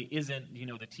guy isn't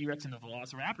the T-Rex and the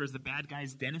Velociraptors. The bad guy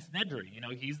is Dennis Nedry.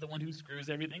 He's the one who screws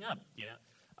everything up.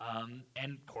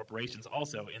 And corporations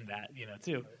also in that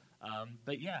too.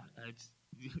 But yeah,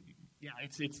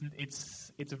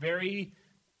 it's a very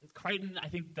Crichton, I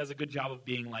think, does a good job of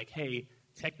being like, hey,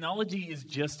 technology is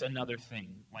just another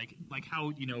thing. Like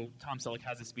how Tom Selleck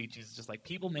has a speech. He's just like,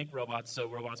 people make robots, so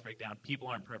robots break down. People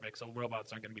aren't perfect, so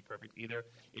robots aren't going to be perfect either.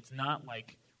 It's not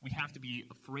like we have to be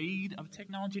afraid of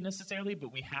technology necessarily,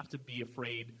 but we have to be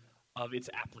afraid of its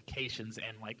applications.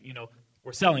 And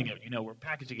we're selling it. We're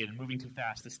packaging it and moving too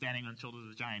fast. The standing on shoulders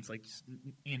of giants. Like just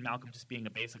Ian Malcolm just being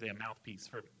basically a mouthpiece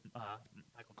for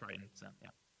Michael Crichton. So yeah.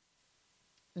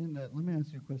 And let me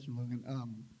ask you a question, Logan.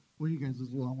 Well, you guys as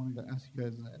well. I wanted to ask you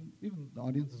guys, and even the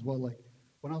audience as well. Like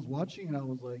when I was watching it, I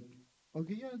was like,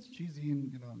 okay, yeah, it's cheesy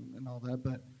and and all that,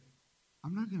 but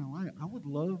I'm not gonna lie. I would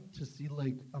love to see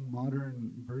like a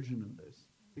modern version of this,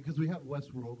 because we have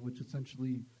Westworld, which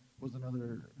essentially was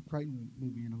another Crichton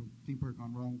movie, theme park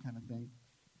gone wrong kind of thing.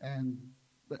 And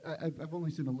I've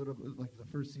only seen a little bit, like the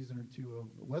first season or two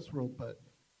of Westworld, but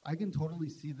I can totally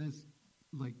see this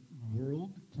like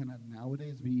world kind of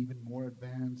nowadays be even more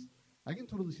advanced. I can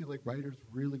totally see like writers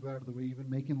really go out of the way, even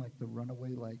making like the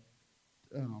Runaway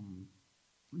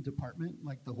department,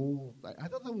 like the whole. I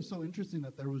thought that was so interesting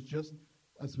that there was just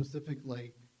a specific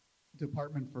like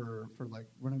department for like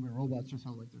runaway robots, just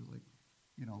how like there's like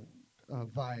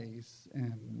Vice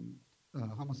and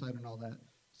Homicide and all that.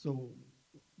 So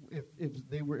if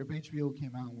HBO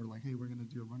came out and were like, hey, we're gonna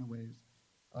do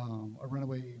a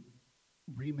Runaway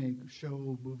remake,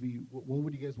 show, movie, what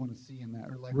would you guys want to see in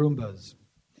that? Or like Roombas.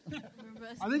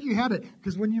 I think you had it,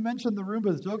 because when you mentioned the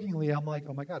Roombas jokingly, I'm like,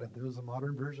 oh my God, if there was a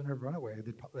modern version of Runaway,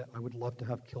 I would love to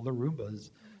have killer Roombas,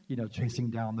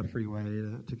 chasing down the freeway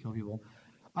to kill people.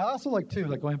 I also like too,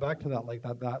 like going back to that, like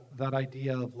that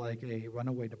idea of like a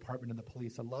runaway department in the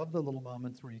police. I love the little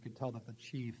moments where you could tell that the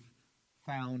chief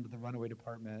found the runaway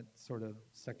department sort of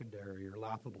secondary or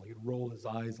laughable. He'd roll his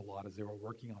eyes a lot as they were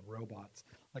working on robots,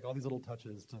 like all these little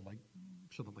touches to like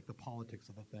show them like the politics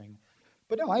of the thing.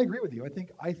 But no, I agree with you. I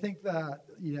think that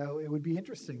it would be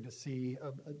interesting to see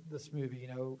this movie.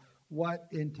 What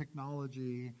in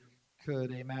technology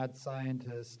could a mad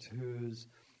scientist who's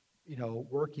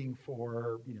working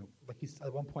for like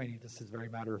at one point he just is very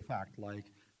matter of fact, like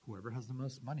whoever has the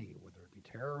most money, whether it be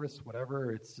terrorists,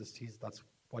 whatever. It's just that's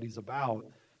what he's about.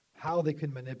 How they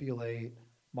can manipulate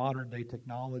modern day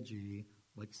technology,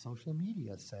 like social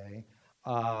media, say,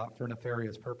 for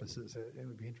nefarious purposes. It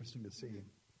would be interesting to see.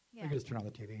 Yeah. You can just turn on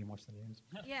the TV and watch the news.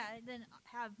 Yeah, and then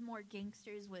have more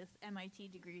gangsters with MIT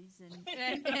degrees and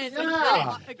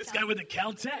yeah. This guy with a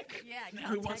Caltech. Yeah,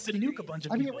 now he wants to nuke a bunch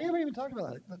of people. We haven't even talked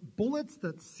about that. Bullets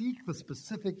that seek the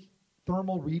specific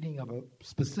thermal reading of a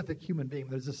specific human being.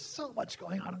 There's just so much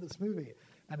going on in this movie,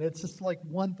 and it's just like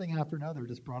one thing after another,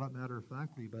 just brought up matter of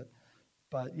factly.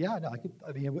 But yeah, no,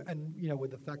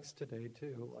 with effects today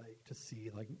too, like to see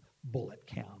like bullet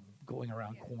cam going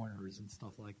around corners and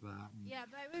stuff like that. Yeah,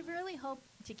 but I would really hope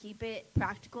to keep it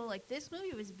practical. Like this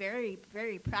movie was very,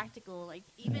 very practical. Like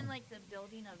even like the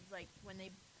building of like when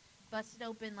they busted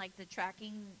open like the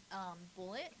tracking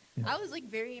bullet, I was like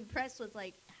very impressed with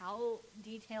like how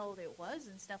detailed it was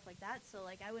and stuff like that. So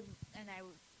like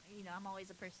I'm always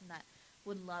a person that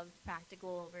would love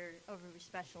practical over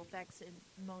special effects in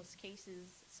most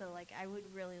cases. So like I would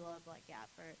really love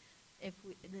for if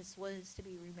this was to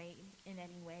be remade in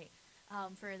any way,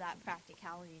 for that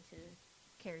practicality to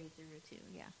carry through too.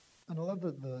 Yeah. And I love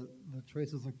the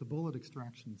choices, like the bullet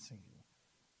extraction scene.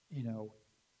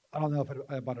 I don't know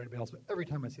about anybody else, but every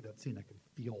time I see that scene, I can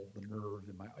feel the nerve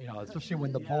in my, especially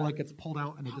when the bullet gets pulled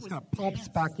out and it just kind of pops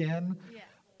back in. Yeah.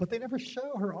 But they never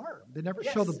show her arm. They never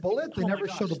show the bullet. They never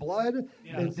show the blood.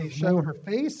 Yeah, they show her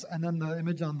face and then the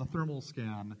image on the thermal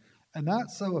scan. And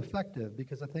that's so effective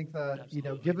because I think that,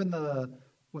 given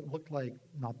what looked like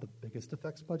not the biggest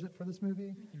effects budget for this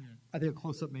movie, I think a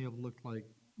close-up may have looked like,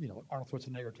 Arnold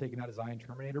Schwarzenegger taking out his eye in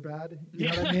Terminator bad. You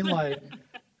know what I mean? Like,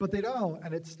 but they don't,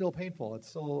 and it's still painful. It's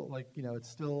still like, it's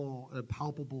still a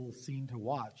palpable scene to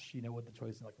watch, with the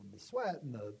choice, like with the sweat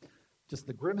and just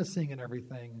the grimacing and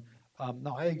everything.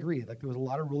 No, I agree. Like there was a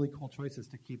lot of really cool choices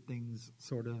to keep things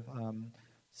sort of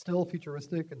still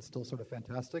futuristic and still sort of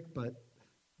fantastic, but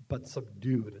but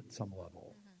subdued at some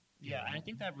level. Yeah, and I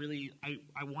think that really,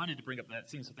 I wanted to bring up that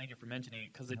scene, so thank you for mentioning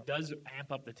it, because it does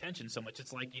amp up the tension so much.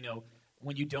 It's like,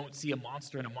 when you don't see a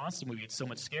monster in a monster movie, it's so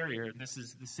much scarier. This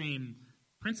is the same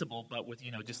principle, but with,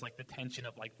 just like the tension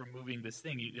of like removing this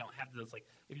thing. You don't have those, like,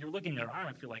 if you're looking at her arm,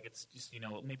 I feel like it's just,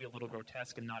 maybe a little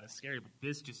grotesque and not as scary, but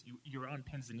this just, you're on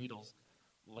pins and needles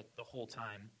like the whole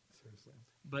time. Seriously.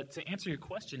 But to answer your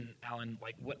question, Alan,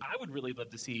 like what I would really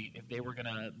love to see if they were going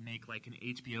to make like an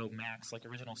HBO Max, like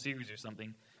original series or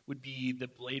something, would be the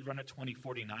Blade Runner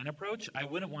 2049 approach. I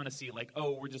wouldn't want to see like,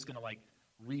 oh, we're just going to like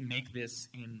remake this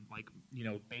in like,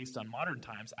 based on modern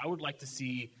times. I would like to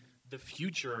see the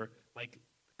future like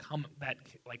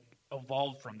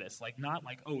evolve from this. Like not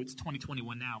like, oh, it's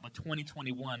 2021 now, but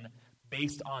 2021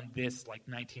 based on this like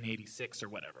 1986 or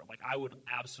whatever. Like I would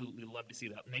absolutely love to see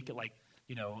that. Make it like,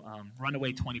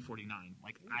 Runaway 2049.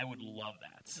 Like, I would love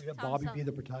that. You got Bobby be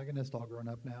the protagonist, all grown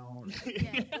up now.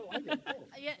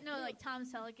 Like Tom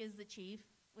Selleck is the chief,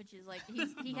 which is like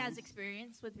he has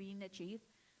experience with being the chief,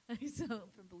 so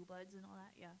from Blue Bloods and all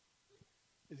that. Yeah.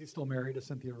 Is he still married to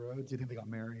Cynthia Rhodes? Do you think they got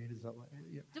married? Is that what?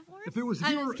 Yeah. Divorce? If you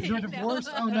were divorced,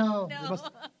 oh no,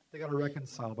 they got to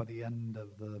reconcile by the end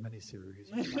of the miniseries.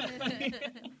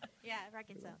 Yeah,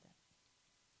 reconcile that.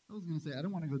 I was going to say, I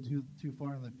don't want to go too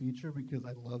far in the future because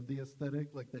I love the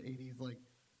aesthetic, like the 80s, like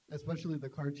especially the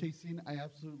car chase scene. I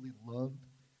absolutely loved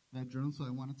that drone, so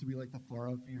I want it to be like the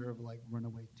far-off year of like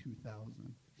Runaway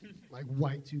 2000, like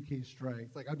Y2K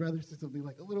strikes. Like I'd rather see something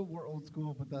like a little more old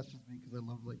school, but that's just me because I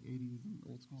love like 80s and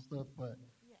old school stuff. But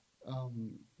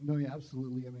no, yeah,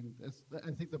 absolutely. I mean,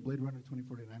 I think the Blade Runner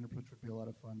 2049 approach would be a lot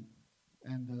of fun.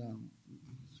 And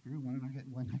screw, why not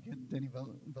get Denny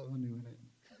Villeneuve in it?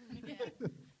 Yeah.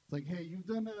 It's like, hey, you've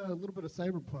done a little bit of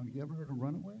cyberpunk. You ever heard of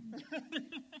Runaway?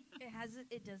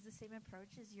 It does the same approach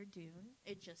as your Dune.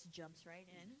 It just jumps right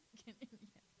in.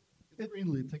 It's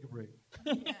Greenlee, take a break.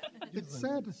 Yeah. It's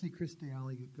sad to see Kirstie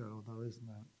Alley go, though, isn't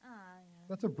it? Yeah.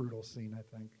 That's a brutal scene,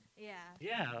 I think. Yeah.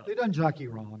 Yeah. They done Jackie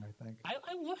wrong, I think. I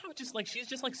love how she's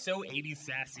just like so 80s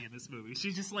sassy in this movie.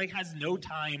 She just like has no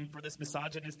time for this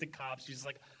misogynistic cop. She's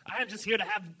like, I'm just here to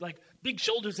have like big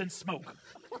shoulders and smoke.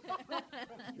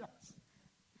 Yes.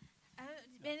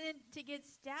 And then to get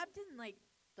stabbed in like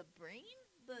the brain,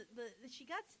 she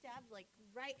got stabbed like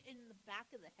right in the back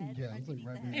of the head. Yeah, it's like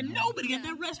right the head. And nobody at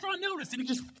that restaurant noticed, and he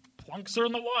just plunks her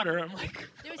in the water. I'm like,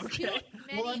 There's okay. still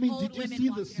many Well, I mean, old did you women see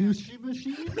the walking around. sushi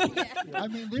machine? Yeah. I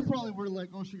mean, they probably were like,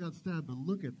 oh, she got stabbed, but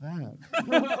look at that.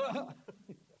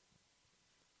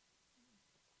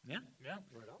 Yeah.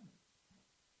 Right on.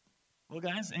 Well,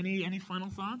 guys, any final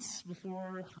thoughts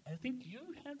before? I think you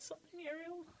had something,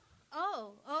 Ariel.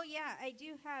 Oh yeah, I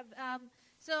do have.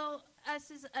 So us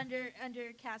as under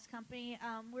Cast Company,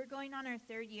 we're going on our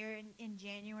third year in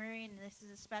January, and this is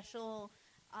a special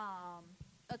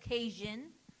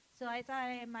occasion. So I thought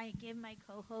I might give my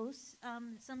co-hosts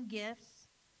some gifts,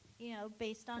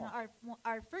 based on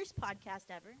our first podcast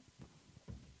ever.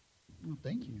 Oh,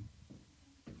 thank you.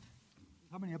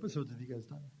 How many episodes have you guys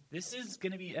done? This is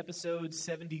going to be episode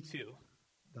 72.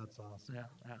 That's awesome.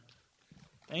 Yeah.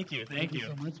 Thank you. Thank you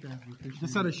so much, guys. We appreciate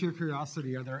Just it. out of sheer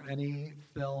curiosity, are there any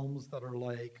films that are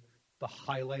like the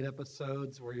highlight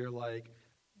episodes where you're like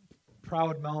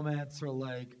proud moments, or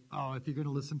like, oh, if you're going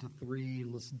to listen to 3,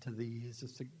 listen to these,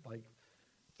 just to, like.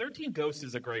 13 Ghosts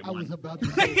is a great I one. was about to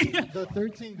say, the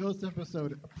 13 Ghost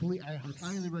episode, I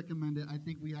highly recommend it. I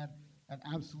think we had an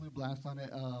absolute blast on it.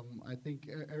 I think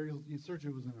Ariel,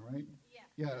 Sergio was in it, right?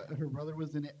 Yeah, her brother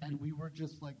was in it, and we were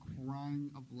just like crying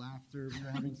of laughter. We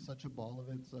were having such a ball of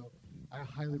it, so I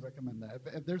highly recommend that.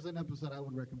 If there's an episode I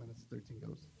would recommend, it's 13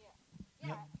 Ghosts.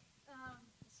 Yeah.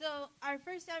 So our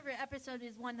first ever episode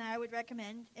is one that I would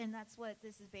recommend, and that's what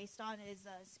this is based on, is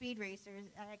Speed Racers.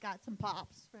 I got some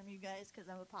pops from you guys because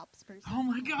I'm a pops person. Oh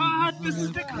my God, this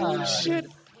is the coolest shit.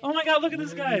 Oh my God, look at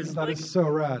this, guys. That is so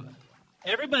rad.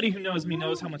 Everybody who knows me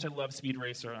knows how much I love Speed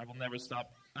Racer. I will never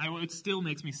stop. It still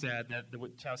makes me sad that the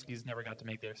Wachowskis never got to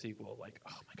make their sequel. Like,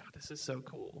 oh my God, this is so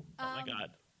cool. Oh my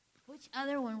God. Which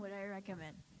other one would I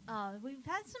recommend? We've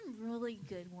had some really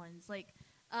good ones, like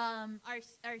our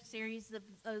series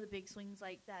of the Big Swings,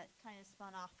 like that kind of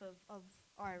spun off of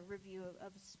our review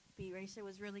of Speed Racer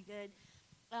was really good.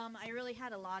 I really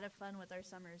had a lot of fun with our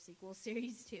summer sequel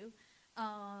series too.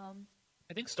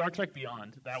 I think Star Trek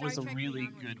Beyond. That Star was a Trek really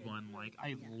Beyond was good good. one. Like,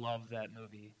 I love that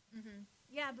movie. Mm-hmm.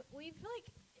 Yeah, but we feel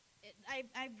like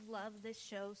I've loved this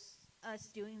show, us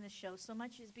doing this show so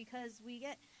much, is because we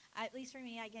get, at least for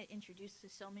me, I get introduced to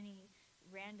so many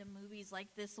random movies like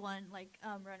this one, like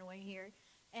Runaway here,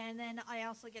 and then I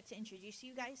also get to introduce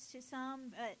you guys to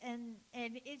some, and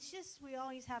it's just, we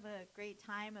always have a great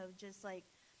time of just like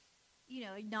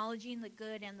acknowledging the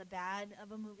good and the bad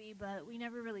of a movie, but we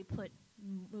never really put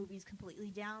movies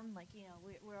completely down. Like,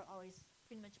 we're always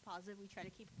pretty much positive. We try to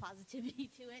keep a positivity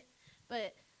to it.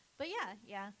 But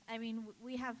yeah. I mean,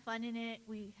 we have fun in it.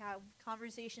 We have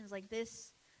conversations like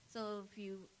this. So if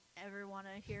you ever want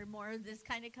to hear more of this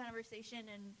kind of conversation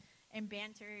and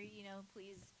banter,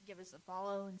 please give us a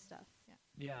follow and stuff.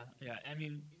 Yeah. I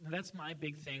mean, that's my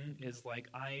big thing is, like,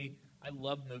 I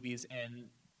love movies, and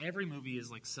every movie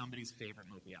is, like, somebody's favorite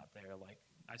movie out there. Like,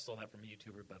 I stole that from a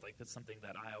YouTuber, but, like, that's something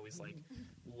that I always, like,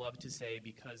 love to say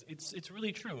because it's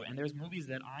really true. And there's movies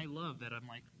that I love that I'm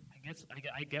like,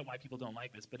 I get why people don't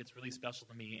like this, but it's really special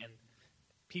to me. And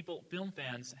film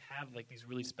fans have, like, these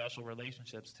really special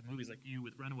relationships to movies like you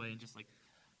with Runaway, and just, like,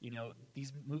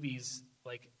 these movies,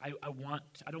 like, I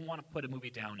don't want to put a movie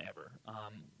down ever.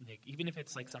 Like, even if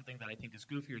it's, like, something that I think is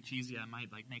goofy or cheesy, I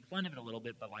might, like, make fun of it a little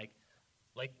bit, but, like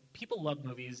people love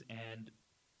movies, and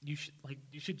you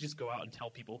should just go out and tell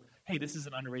people, hey, this is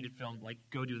an underrated film, like,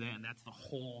 go do that. And that's the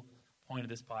whole point of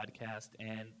this podcast.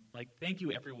 And, like, thank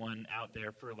you everyone out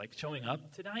there for, like, showing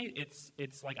up tonight.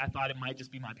 It's like, I thought it might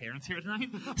just be my parents here tonight.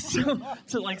 So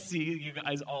to, like, see you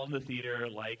guys all in the theater,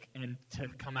 like, and to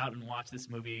come out and watch this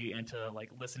movie and to,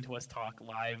 like, listen to us talk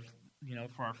live,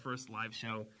 for our first live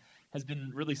show has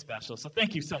been really special. So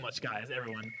thank you so much, guys,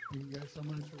 everyone. Thank you guys so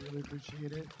much. We really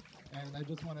appreciate it. And I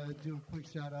just want to do a quick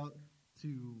shout out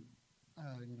to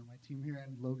my team here,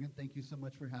 and Logan. Thank you so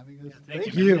much for having us. Yeah,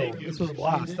 Thank you. Thank you. This was a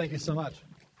blast. Thank you so much.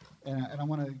 And I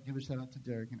want to give a shout out to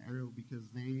Derek and Ariel because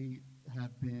they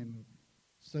have been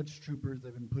such troopers.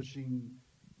 They've been pushing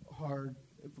hard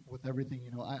with everything.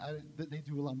 They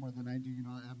do a lot more than I do.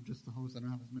 I'm just the host. I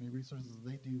don't have as many resources as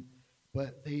they do,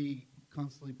 but they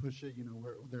constantly push it.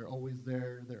 They're always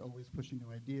there. They're always pushing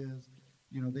new ideas.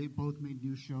 They both made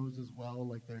new shows as well.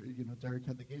 Like, Derek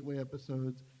had the Gateway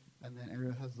episodes, and then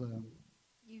Ariel has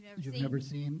You've Never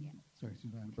Seen. Yeah. Sorry,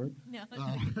 excuse me, I'm burp. No.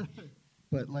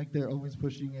 But, like, they're always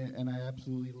pushing it, and I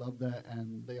absolutely love that.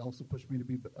 And they also push me to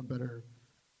be a better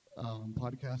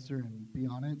podcaster and be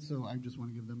on it. So I just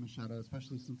want to give them a shout out,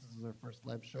 especially since this is our first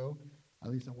live show. At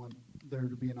least I want there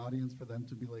to be an audience for them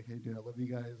to be like, hey, dude, I love you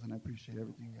guys, and I appreciate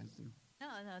everything you guys do. No,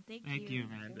 thank you. Thank you,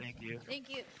 man. Thank you. Thank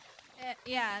you.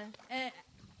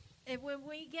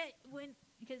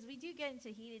 Because we do get into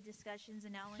heated discussions,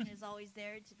 and Alan is always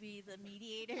there to be the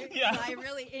mediator. Yeah. So I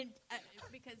really,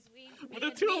 because the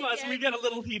two of us, we get a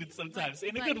little heated sometimes,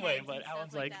 in a good way, but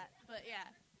Alan's like that. But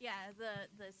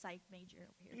the psych major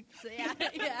over here. So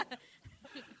yeah.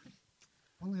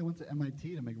 Only I went to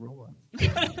MIT to make robots.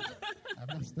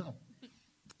 I messed up.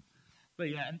 But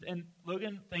yeah, and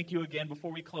Logan, thank you again.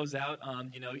 Before we close out,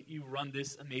 you run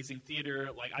this amazing theater.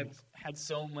 Like, I've had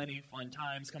so many fun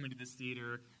times coming to this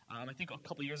theater. I think a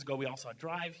couple years ago we all saw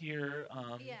Drive here.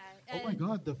 Oh my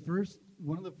God,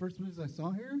 one of the first movies I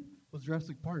saw here was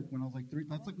Jurassic Park when I was like 3.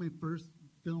 That's like my first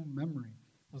film memory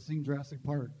was seeing Jurassic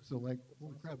Park. So, like,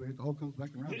 holy crap, it all comes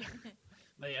back around.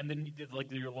 And then you did,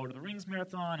 like, your Lord of the Rings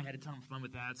marathon. I had a ton of fun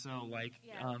with that. So, like,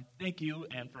 thank you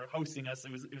and for hosting us.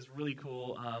 It was really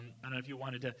cool. I don't know if you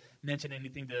wanted to mention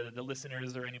anything to the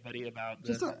listeners or anybody about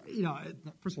first of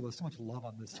all, there's so much love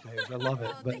on this stage. I love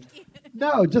it. But thank you.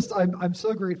 no, I'm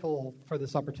so grateful for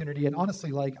this opportunity. And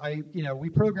honestly, like, we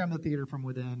program the theater from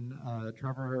within,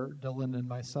 Trevor, Dylan, and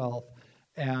myself.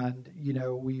 And,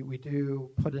 we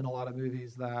do put in a lot of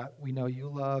movies that we know you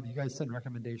love. You guys send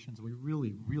recommendations. We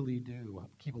really, really do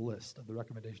keep a list of the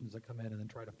recommendations that come in and then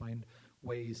try to find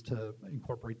ways to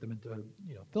incorporate them into,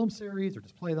 film series or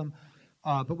just play them.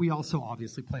 But we also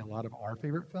obviously play a lot of our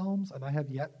favorite films, and I have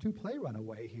yet to play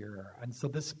Runaway here. And so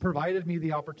this provided me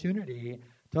the opportunity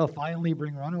to finally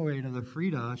bring Runaway to the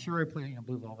Frida. Sure, I play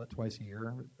Blue Velvet twice a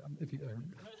year, if you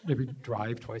maybe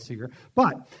Drive twice a year.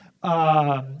 But,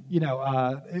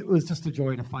 it was just a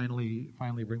joy to finally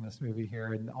bring this movie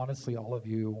here. And honestly, all of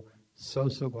you, so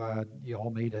glad you all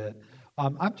made it.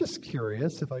 I'm just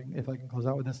curious, if I can close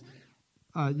out with this.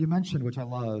 You mentioned, which I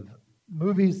love,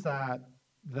 movies that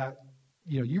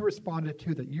you responded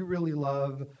to, that you really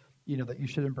love, that you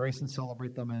should embrace and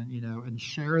celebrate them and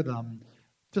share them.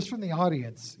 Just from the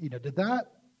audience, did that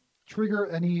trigger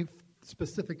any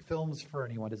specific films for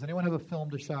anyone? Does anyone have a film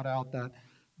to shout out that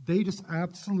they just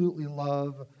absolutely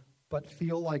love, but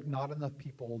feel like not enough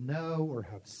people know or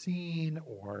have seen,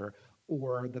 or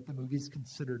that the movie's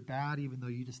considered bad, even though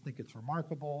you just think it's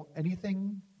remarkable?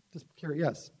 Anything? Just curious.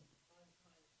 Yes.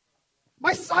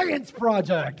 My Science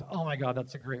Project. Oh my God,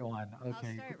 that's a great one. Okay.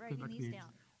 I'll start writing these down.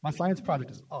 My Science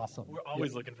Project is awesome. We're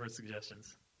always looking for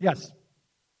suggestions. Yes.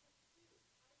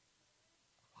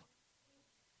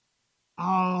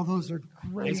 Oh, those are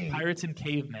great. Ice Pirates and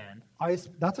Caveman.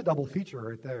 That's a double feature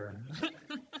right there.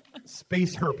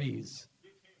 Space herpes.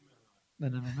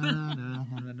 Sorry,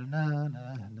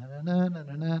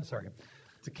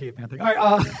 it's a caveman thing. All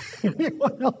right,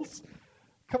 anyone else?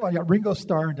 Come on, yeah, Ringo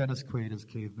Starr and Dennis Quaid as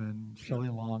Caveman. Shelley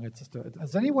Long. It's just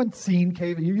has anyone seen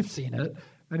Caveman? You've seen it.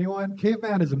 Anyone?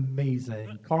 Caveman is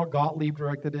amazing. Carl Gottlieb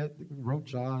directed it. Wrote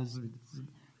Jaws.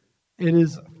 It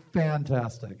is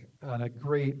fantastic and a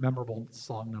great, memorable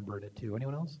song number in it too.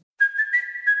 Anyone else?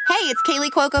 Hey, it's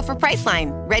Kaylee Cuoco for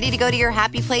Priceline. Ready to go to your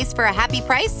happy place for a happy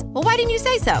price? Well, why didn't you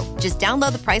say so? Just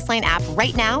download the Priceline app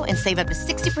right now and save up to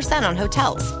 60% on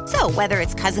hotels. So whether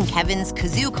it's Cousin Kevin's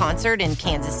Kazoo Concert in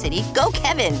Kansas City, go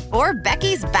Kevin, or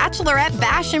Becky's Bachelorette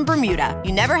Bash in Bermuda,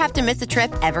 you never have to miss a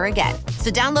trip ever again.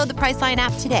 So download the Priceline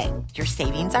app today. Your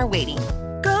savings are waiting.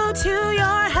 Go to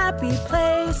your happy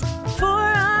place for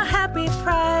a happy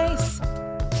price.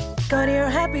 Go to your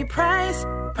happy price,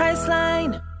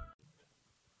 Priceline.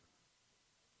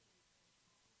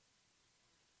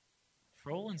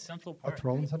 Troll in Central Park. A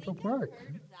Troll in Central Park.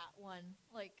 Heard of that one,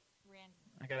 like random.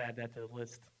 I gotta add that to the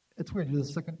list. It's weird.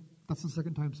 That's the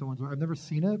second time someone's. I've never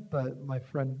seen it, but my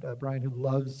friend Brian, who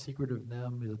loves Secret of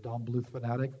NIMH, is a Don Bluth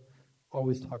fanatic,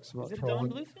 always talks about Is it a Troll. Don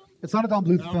Bluth film? It's not a Don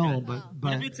Bluth Okay. film, But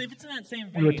but if it's in that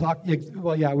same vein, we were talking.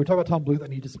 Well, yeah, we were talking about Tom Bluth,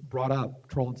 and he just brought up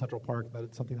Troll in Central Park. That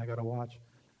it's something I got to watch.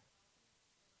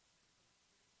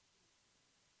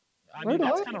 I mean, Right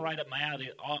that's on. kind of right up my alley.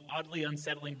 Oddly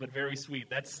unsettling, but very sweet.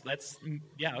 That's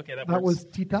yeah, okay, that That works. was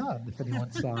Titan, if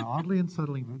anyone saw. Oddly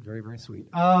unsettling, but very, very sweet.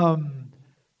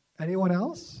 Anyone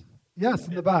else? Yes,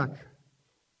 in the back.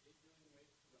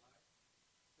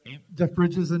 Jeff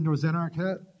Bridges and Rosanna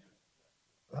Arquette.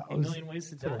 A Million Ways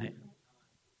to Die.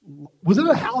 Was it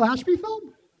a Hal Ashby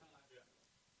film?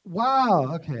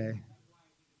 Wow, okay.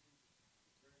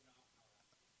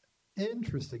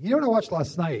 Interesting. You know what I watched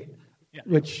last night? Yeah.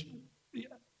 Which,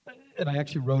 and I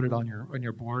actually wrote it on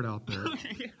your board out there.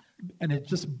 And it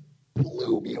just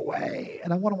blew me away.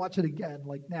 And I want to watch it again,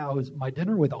 like now, is My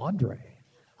Dinner with Andre.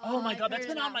 Oh my I've God, that's heard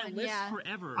been of on my that one, list yeah.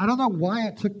 forever. I don't know why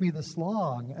it took me this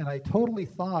long, and I totally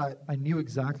thought I knew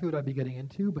exactly what I'd be getting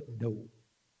into, but no.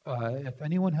 If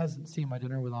anyone hasn't seen My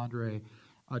Dinner with Andre,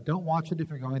 don't watch it if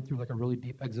you're going through like a really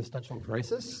deep existential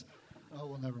crisis. Oh,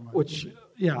 well, never mind. Which,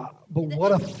 yeah, but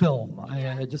what a film.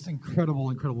 Just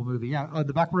incredible, incredible movie. Yeah,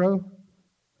 the back row.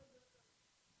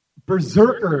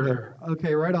 Berserker.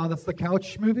 Okay, right on. That's the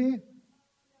couch movie?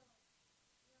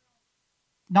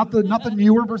 Not the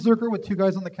newer Berserker with two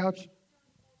guys on the couch?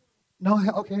 No,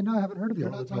 okay, no, I haven't heard of the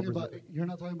You're old not talking about. Berserker. You're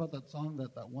not talking about that song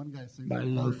that one guy sings. My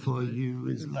in love parts, for right? you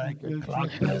is like a It's clock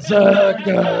like-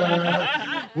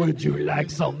 berserker. Would you like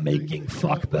some making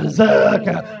fuck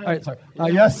berserker? All right, sorry.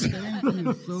 Yes. Thank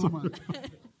you so much.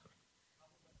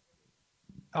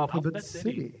 Alphabet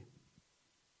City.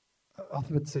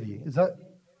 Alphabet City. Is that?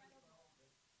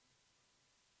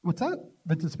 What's that?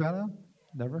 Vincent Spano?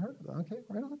 Never heard of that. Okay,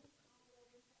 right on.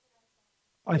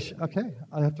 Okay,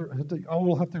 I have to. I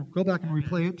will have to go back and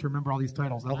replay it to remember all these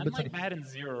titles. I'm Alphabet like City. Madden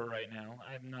 0 right now.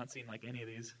 I have not seen like any of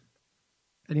these.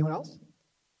 Anyone else?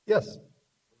 Yes.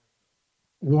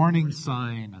 Warning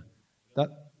sign. That.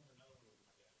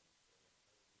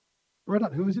 Right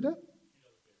on. Who was your dad?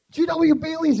 G.W.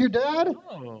 Bailey's your dad?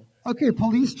 Oh. Okay,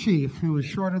 police chief who is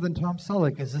shorter than Tom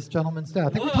Selleck is this gentleman's dad. I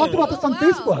think we Whoa. talked about this on Oh, wow.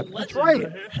 Facebook. That's right.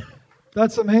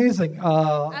 That's amazing.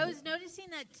 I was noticing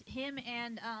that him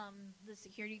and the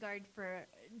security guard for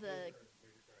the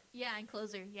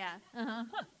enclosure, yeah. I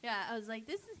was like,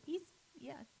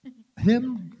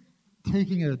 Him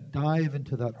taking a dive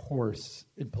into that horse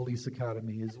in Police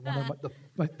Academy is one of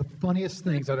the funniest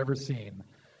things I've ever seen.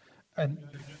 And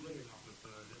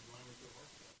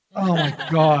oh my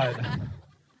God,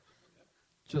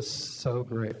 just so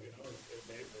great.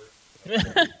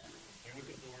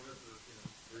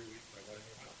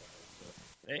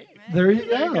 Hey. There you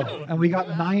go. And we got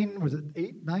 9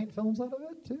 films out of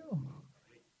it too?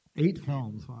 8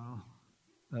 films. Wow,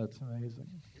 that's amazing.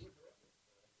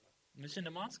 Mission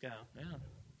to Moscow. Yeah.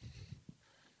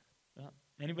 Well,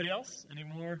 anybody else? Any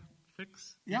more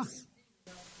fix? Yes.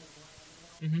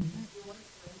 Mm-hmm.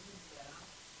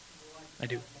 I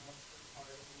do.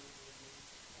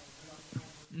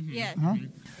 Mm-hmm. Yeah. Huh?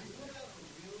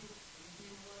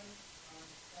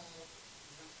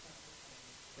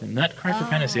 The Nutcracker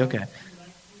Fantasy. Okay.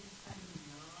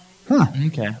 Huh.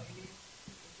 Okay.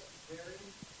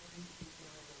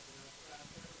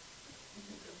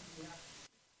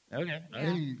 Okay.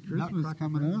 Hey, Christmas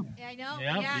coming up. Yeah, I know.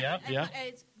 Yeah.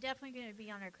 It's definitely going to be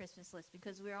on our Christmas list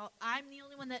because I'm the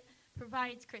only one that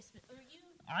provides Christmas. Or you?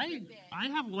 I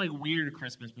have like weird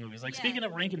Christmas movies. Like speaking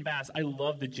of Rankin Bass, I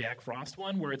love the Jack Frost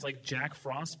one where it's like Jack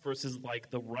Frost versus like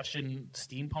the Russian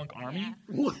steampunk army.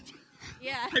 Yeah. What?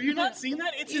 Yeah. Have you not seen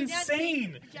that? It's You've not insane.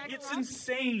 seen Jack It's Frost?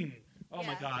 insane. Oh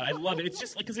my God, I love it. It's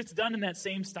just like because it's done in that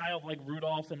same style of like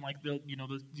Rudolph and like the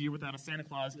Year Without a Santa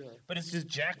Claus, but it's just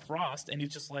Jack Frost and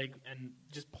he's just like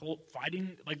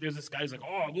fighting. Like there's this guy who's like,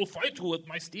 oh, I will fight you with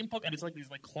my steampunk, and it's like these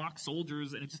like clock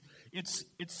soldiers, and it's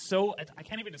so I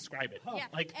can't even describe it. Yeah.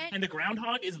 Like and the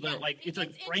groundhog is the it's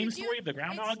like frame story of the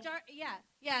groundhog.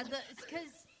 Because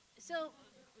so.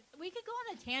 We could go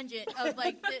on a tangent of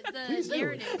like the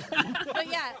narrative, but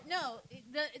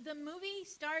the movie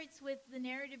starts with the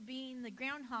narrative being the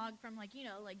groundhog from like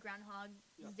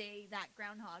Groundhog's Day, that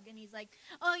groundhog, and he's like,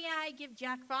 oh yeah, I give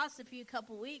Jack Frost a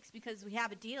couple weeks because we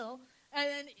have a deal, and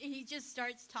then he just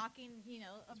starts talking,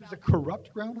 about. There's a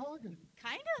corrupt groundhog.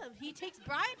 Kind of. He takes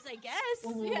bribes, I guess.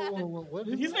 What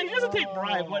is He doesn't take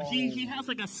bribe. What he has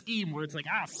like a scheme where it's like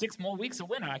 6 more weeks of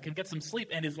winter, I can get some sleep,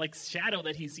 and his like shadow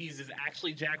that he sees is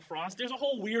actually Jack Frost. There's a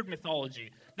whole weird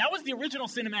mythology. That was the original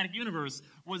cinematic universe.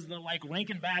 Was the like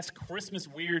Rankin Bass Christmas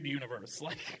weird universe?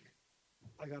 Like,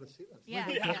 I gotta see that. Yeah.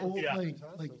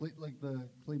 Like the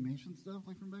claymation stuff,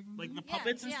 like from back in the like day? the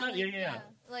puppets and stuff. Like, Yeah.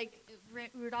 Like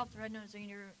Rudolph the Red-Nosed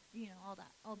Reindeer,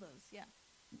 all those. Yeah.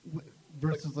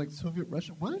 Versus like Soviet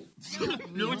Russia. What?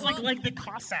 No, it's like the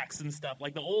Cossacks and stuff,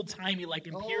 like the old timey like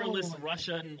imperialist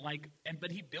Russia, and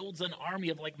but he builds an army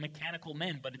of like mechanical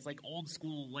men, but it's like old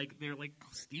school, like they're like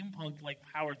steampunk like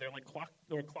powered, they're like clock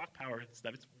powered and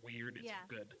stuff. It's weird. It's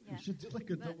good. Yeah. We should do like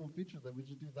a double feature. That we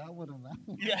should do that one and that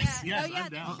one. Yes. Oh I'm yeah,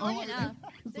 down. they're short enough.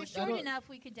 They're like, short enough.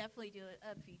 We could definitely do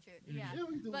a feature. Yeah.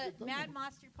 we do But a double. Mad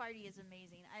Monster Party is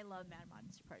amazing. I love Mad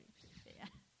Monster Party. Yeah.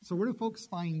 So where do folks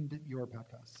find your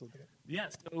podcast?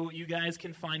 So you guys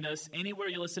can find us anywhere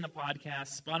you listen to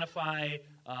podcasts: Spotify,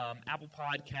 Apple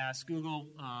Podcasts, Google,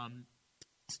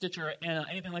 Stitcher,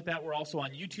 anything like that. We're also on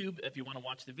YouTube if you want to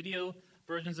watch the video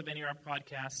versions of any of our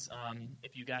podcasts.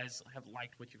 If you guys have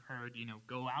liked what you've heard,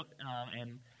 go out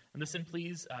and listen,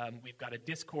 please. We've got a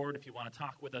Discord if you want to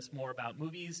talk with us more about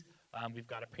movies. We've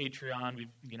got a Patreon.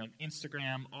 We've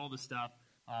Instagram, all the stuff.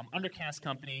 Undercast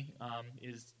Company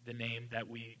is the name that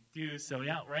we do. So,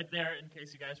 yeah, right there, in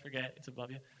case you guys forget, it's above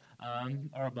you,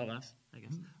 or above us, I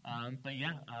guess. But,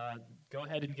 yeah, go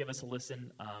ahead and give us a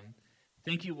listen.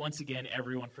 Thank you once again,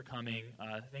 everyone, for coming.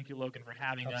 Thank you, Logan, for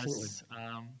having us.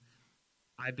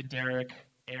 I've been Derek,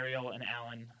 Ariel, and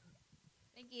Alan.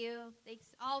 Thank you. Thanks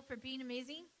all for being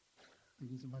amazing.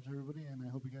 Thank you so much, everybody, and I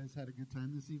hope you guys had a good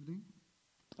time this evening.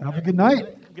 Have a good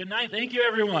night. Good night. Thank you,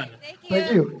 everyone.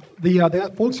 Thank you.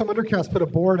 The folks from Undercast put a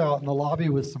board out in the lobby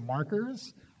with some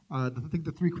markers. I think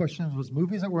the 3 questions was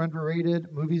movies that were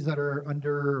underrated, movies that are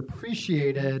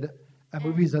underappreciated, and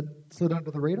movies that slid under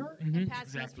the radar. And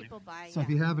pass those people by. So if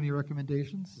you have any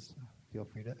recommendations, feel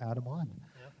free to add them on.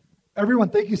 Yep. Everyone,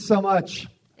 thank you so much.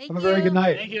 Thank have a very good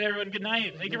night. Thank you, everyone. Good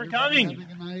night. Thank you for coming. Have a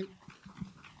good night.